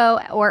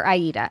Sirico or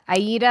Aida.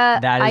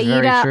 That is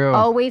very true.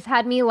 Always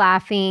had me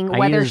laughing,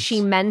 whether Aida's-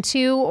 she meant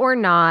to or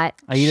not.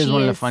 Aida's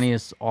one of the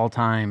funniest all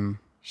time.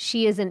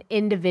 She is an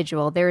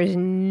individual. There is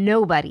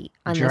nobody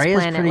on this Dre is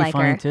planet pretty like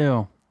funny her.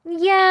 too.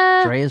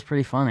 Yeah. Dre is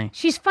pretty funny.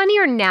 She's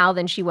funnier now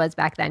than she was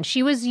back then.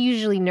 She was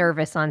usually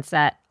nervous on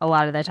set a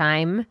lot of the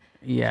time.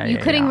 Yeah, You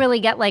couldn't really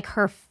get like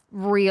her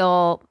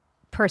real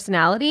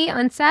personality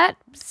on set,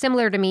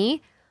 similar to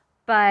me.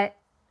 But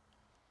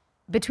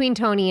between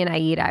Tony and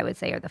Aida, I would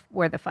say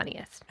were the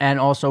funniest. And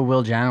also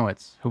Will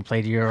Janowitz, who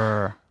played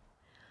your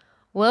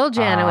Will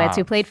Janowitz,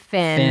 who played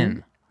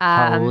Finn.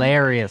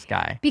 Hilarious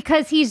guy.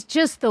 Because he's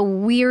just the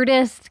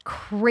weirdest,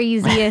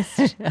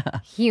 craziest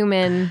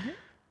human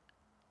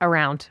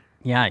around.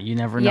 Yeah, you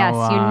never know.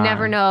 Yes, you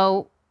never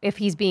know if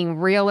he's being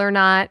real or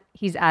not.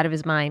 He's out of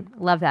his mind.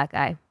 Love that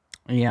guy.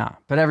 Yeah,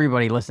 but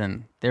everybody,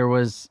 listen. There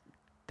was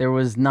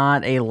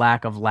not a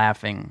lack of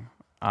laughing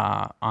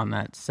on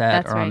that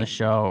set That's or on the right.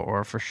 show,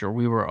 or for sure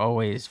we were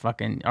always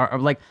fucking or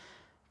like.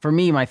 For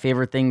me, my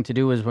favorite thing to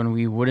do is when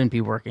we wouldn't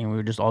be working, we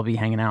would just all be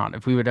hanging out.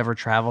 If we would ever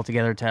travel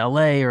together to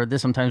LA or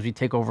this, sometimes we'd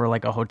take over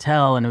like a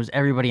hotel and it was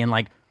everybody in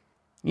like,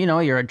 you know,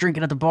 you're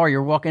drinking at the bar,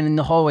 you're walking in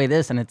the hallway,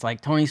 this, and it's like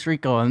Tony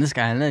Sirico and this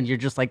guy. And then you're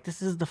just like,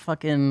 this is the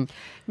fucking...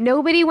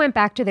 Nobody went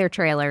back to their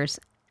trailers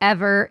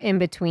ever in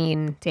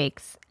between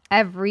takes.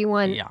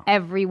 Everyone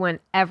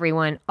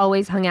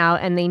always hung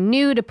out, and they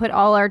knew to put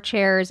all our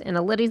chairs in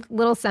a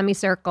little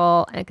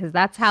semicircle because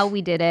that's how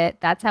we did it.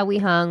 That's how we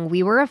hung.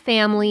 We were a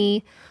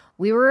family.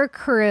 We were a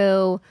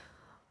crew.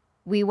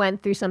 We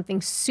went through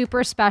something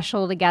super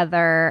special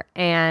together.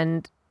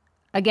 And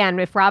again,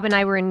 if Rob and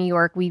I were in New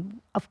York, we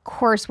of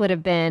course would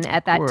have been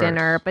at that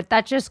dinner. But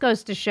that just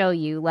goes to show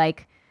you,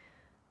 like,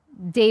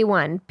 day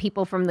one,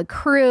 people from the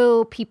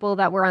crew, people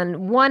that were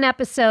on one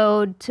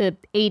episode to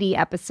 80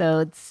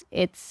 episodes,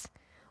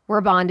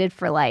 we're bonded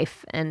for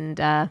life, and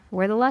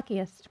we're the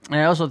luckiest.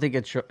 And I also think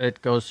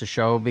it goes to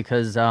show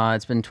because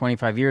it's been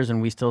 25 years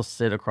and we still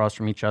sit across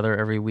from each other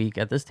every week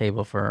at this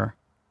table for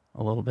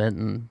a little bit,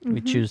 and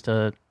we choose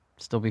to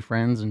still be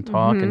friends and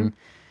talk and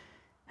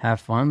have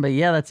fun. But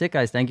yeah, that's it,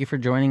 guys. Thank you for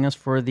joining us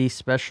for the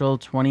special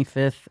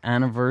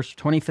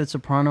 25th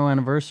Soprano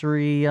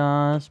anniversary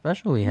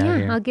special we have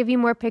here. I'll give you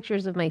more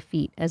pictures of my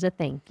feet as a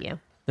thank you.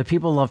 The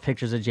people love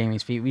pictures of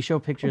Jamie's feet. We show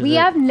pictures. We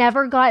have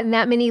never gotten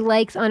that many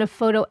likes on a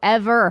photo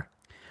ever.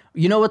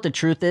 You know what the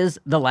truth is?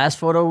 The last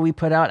photo we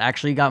put out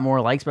actually got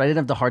more likes, but I didn't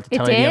have the heart to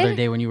tell you the other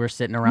day when you were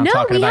sitting around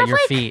talking about your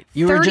feet.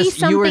 You were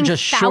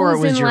just sure it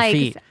was your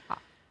feet.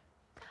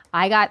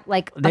 I got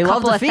like They a love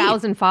couple the of feet.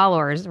 1,000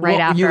 followers right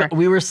Well, after.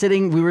 we were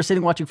sitting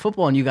watching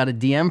football, and you got a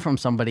DM from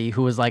somebody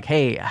who was like,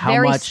 "Hey, how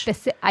Very much?"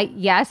 specific.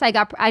 Yes, I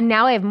got.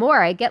 Now I have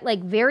more. I get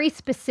like very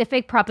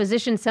specific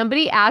propositions.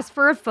 Somebody asked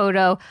for a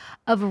photo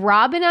of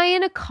Rob and I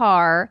in a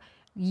car,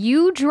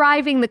 you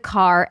driving the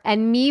car,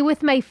 and me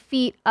with my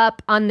feet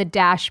up on the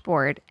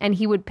dashboard, and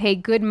he would pay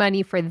good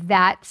money for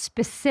that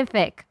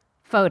specific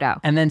photo.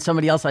 And then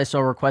somebody else I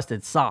saw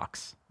requested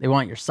socks. They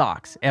want your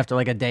socks after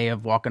like a day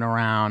of walking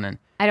around and.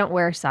 I don't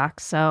wear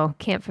socks, so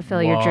can't fulfill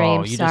Whoa, your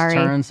dreams. you Sorry.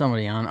 just turned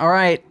somebody on. All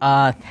right.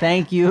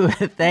 Thank you.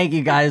 Thank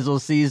you, guys. We'll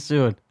see you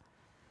soon.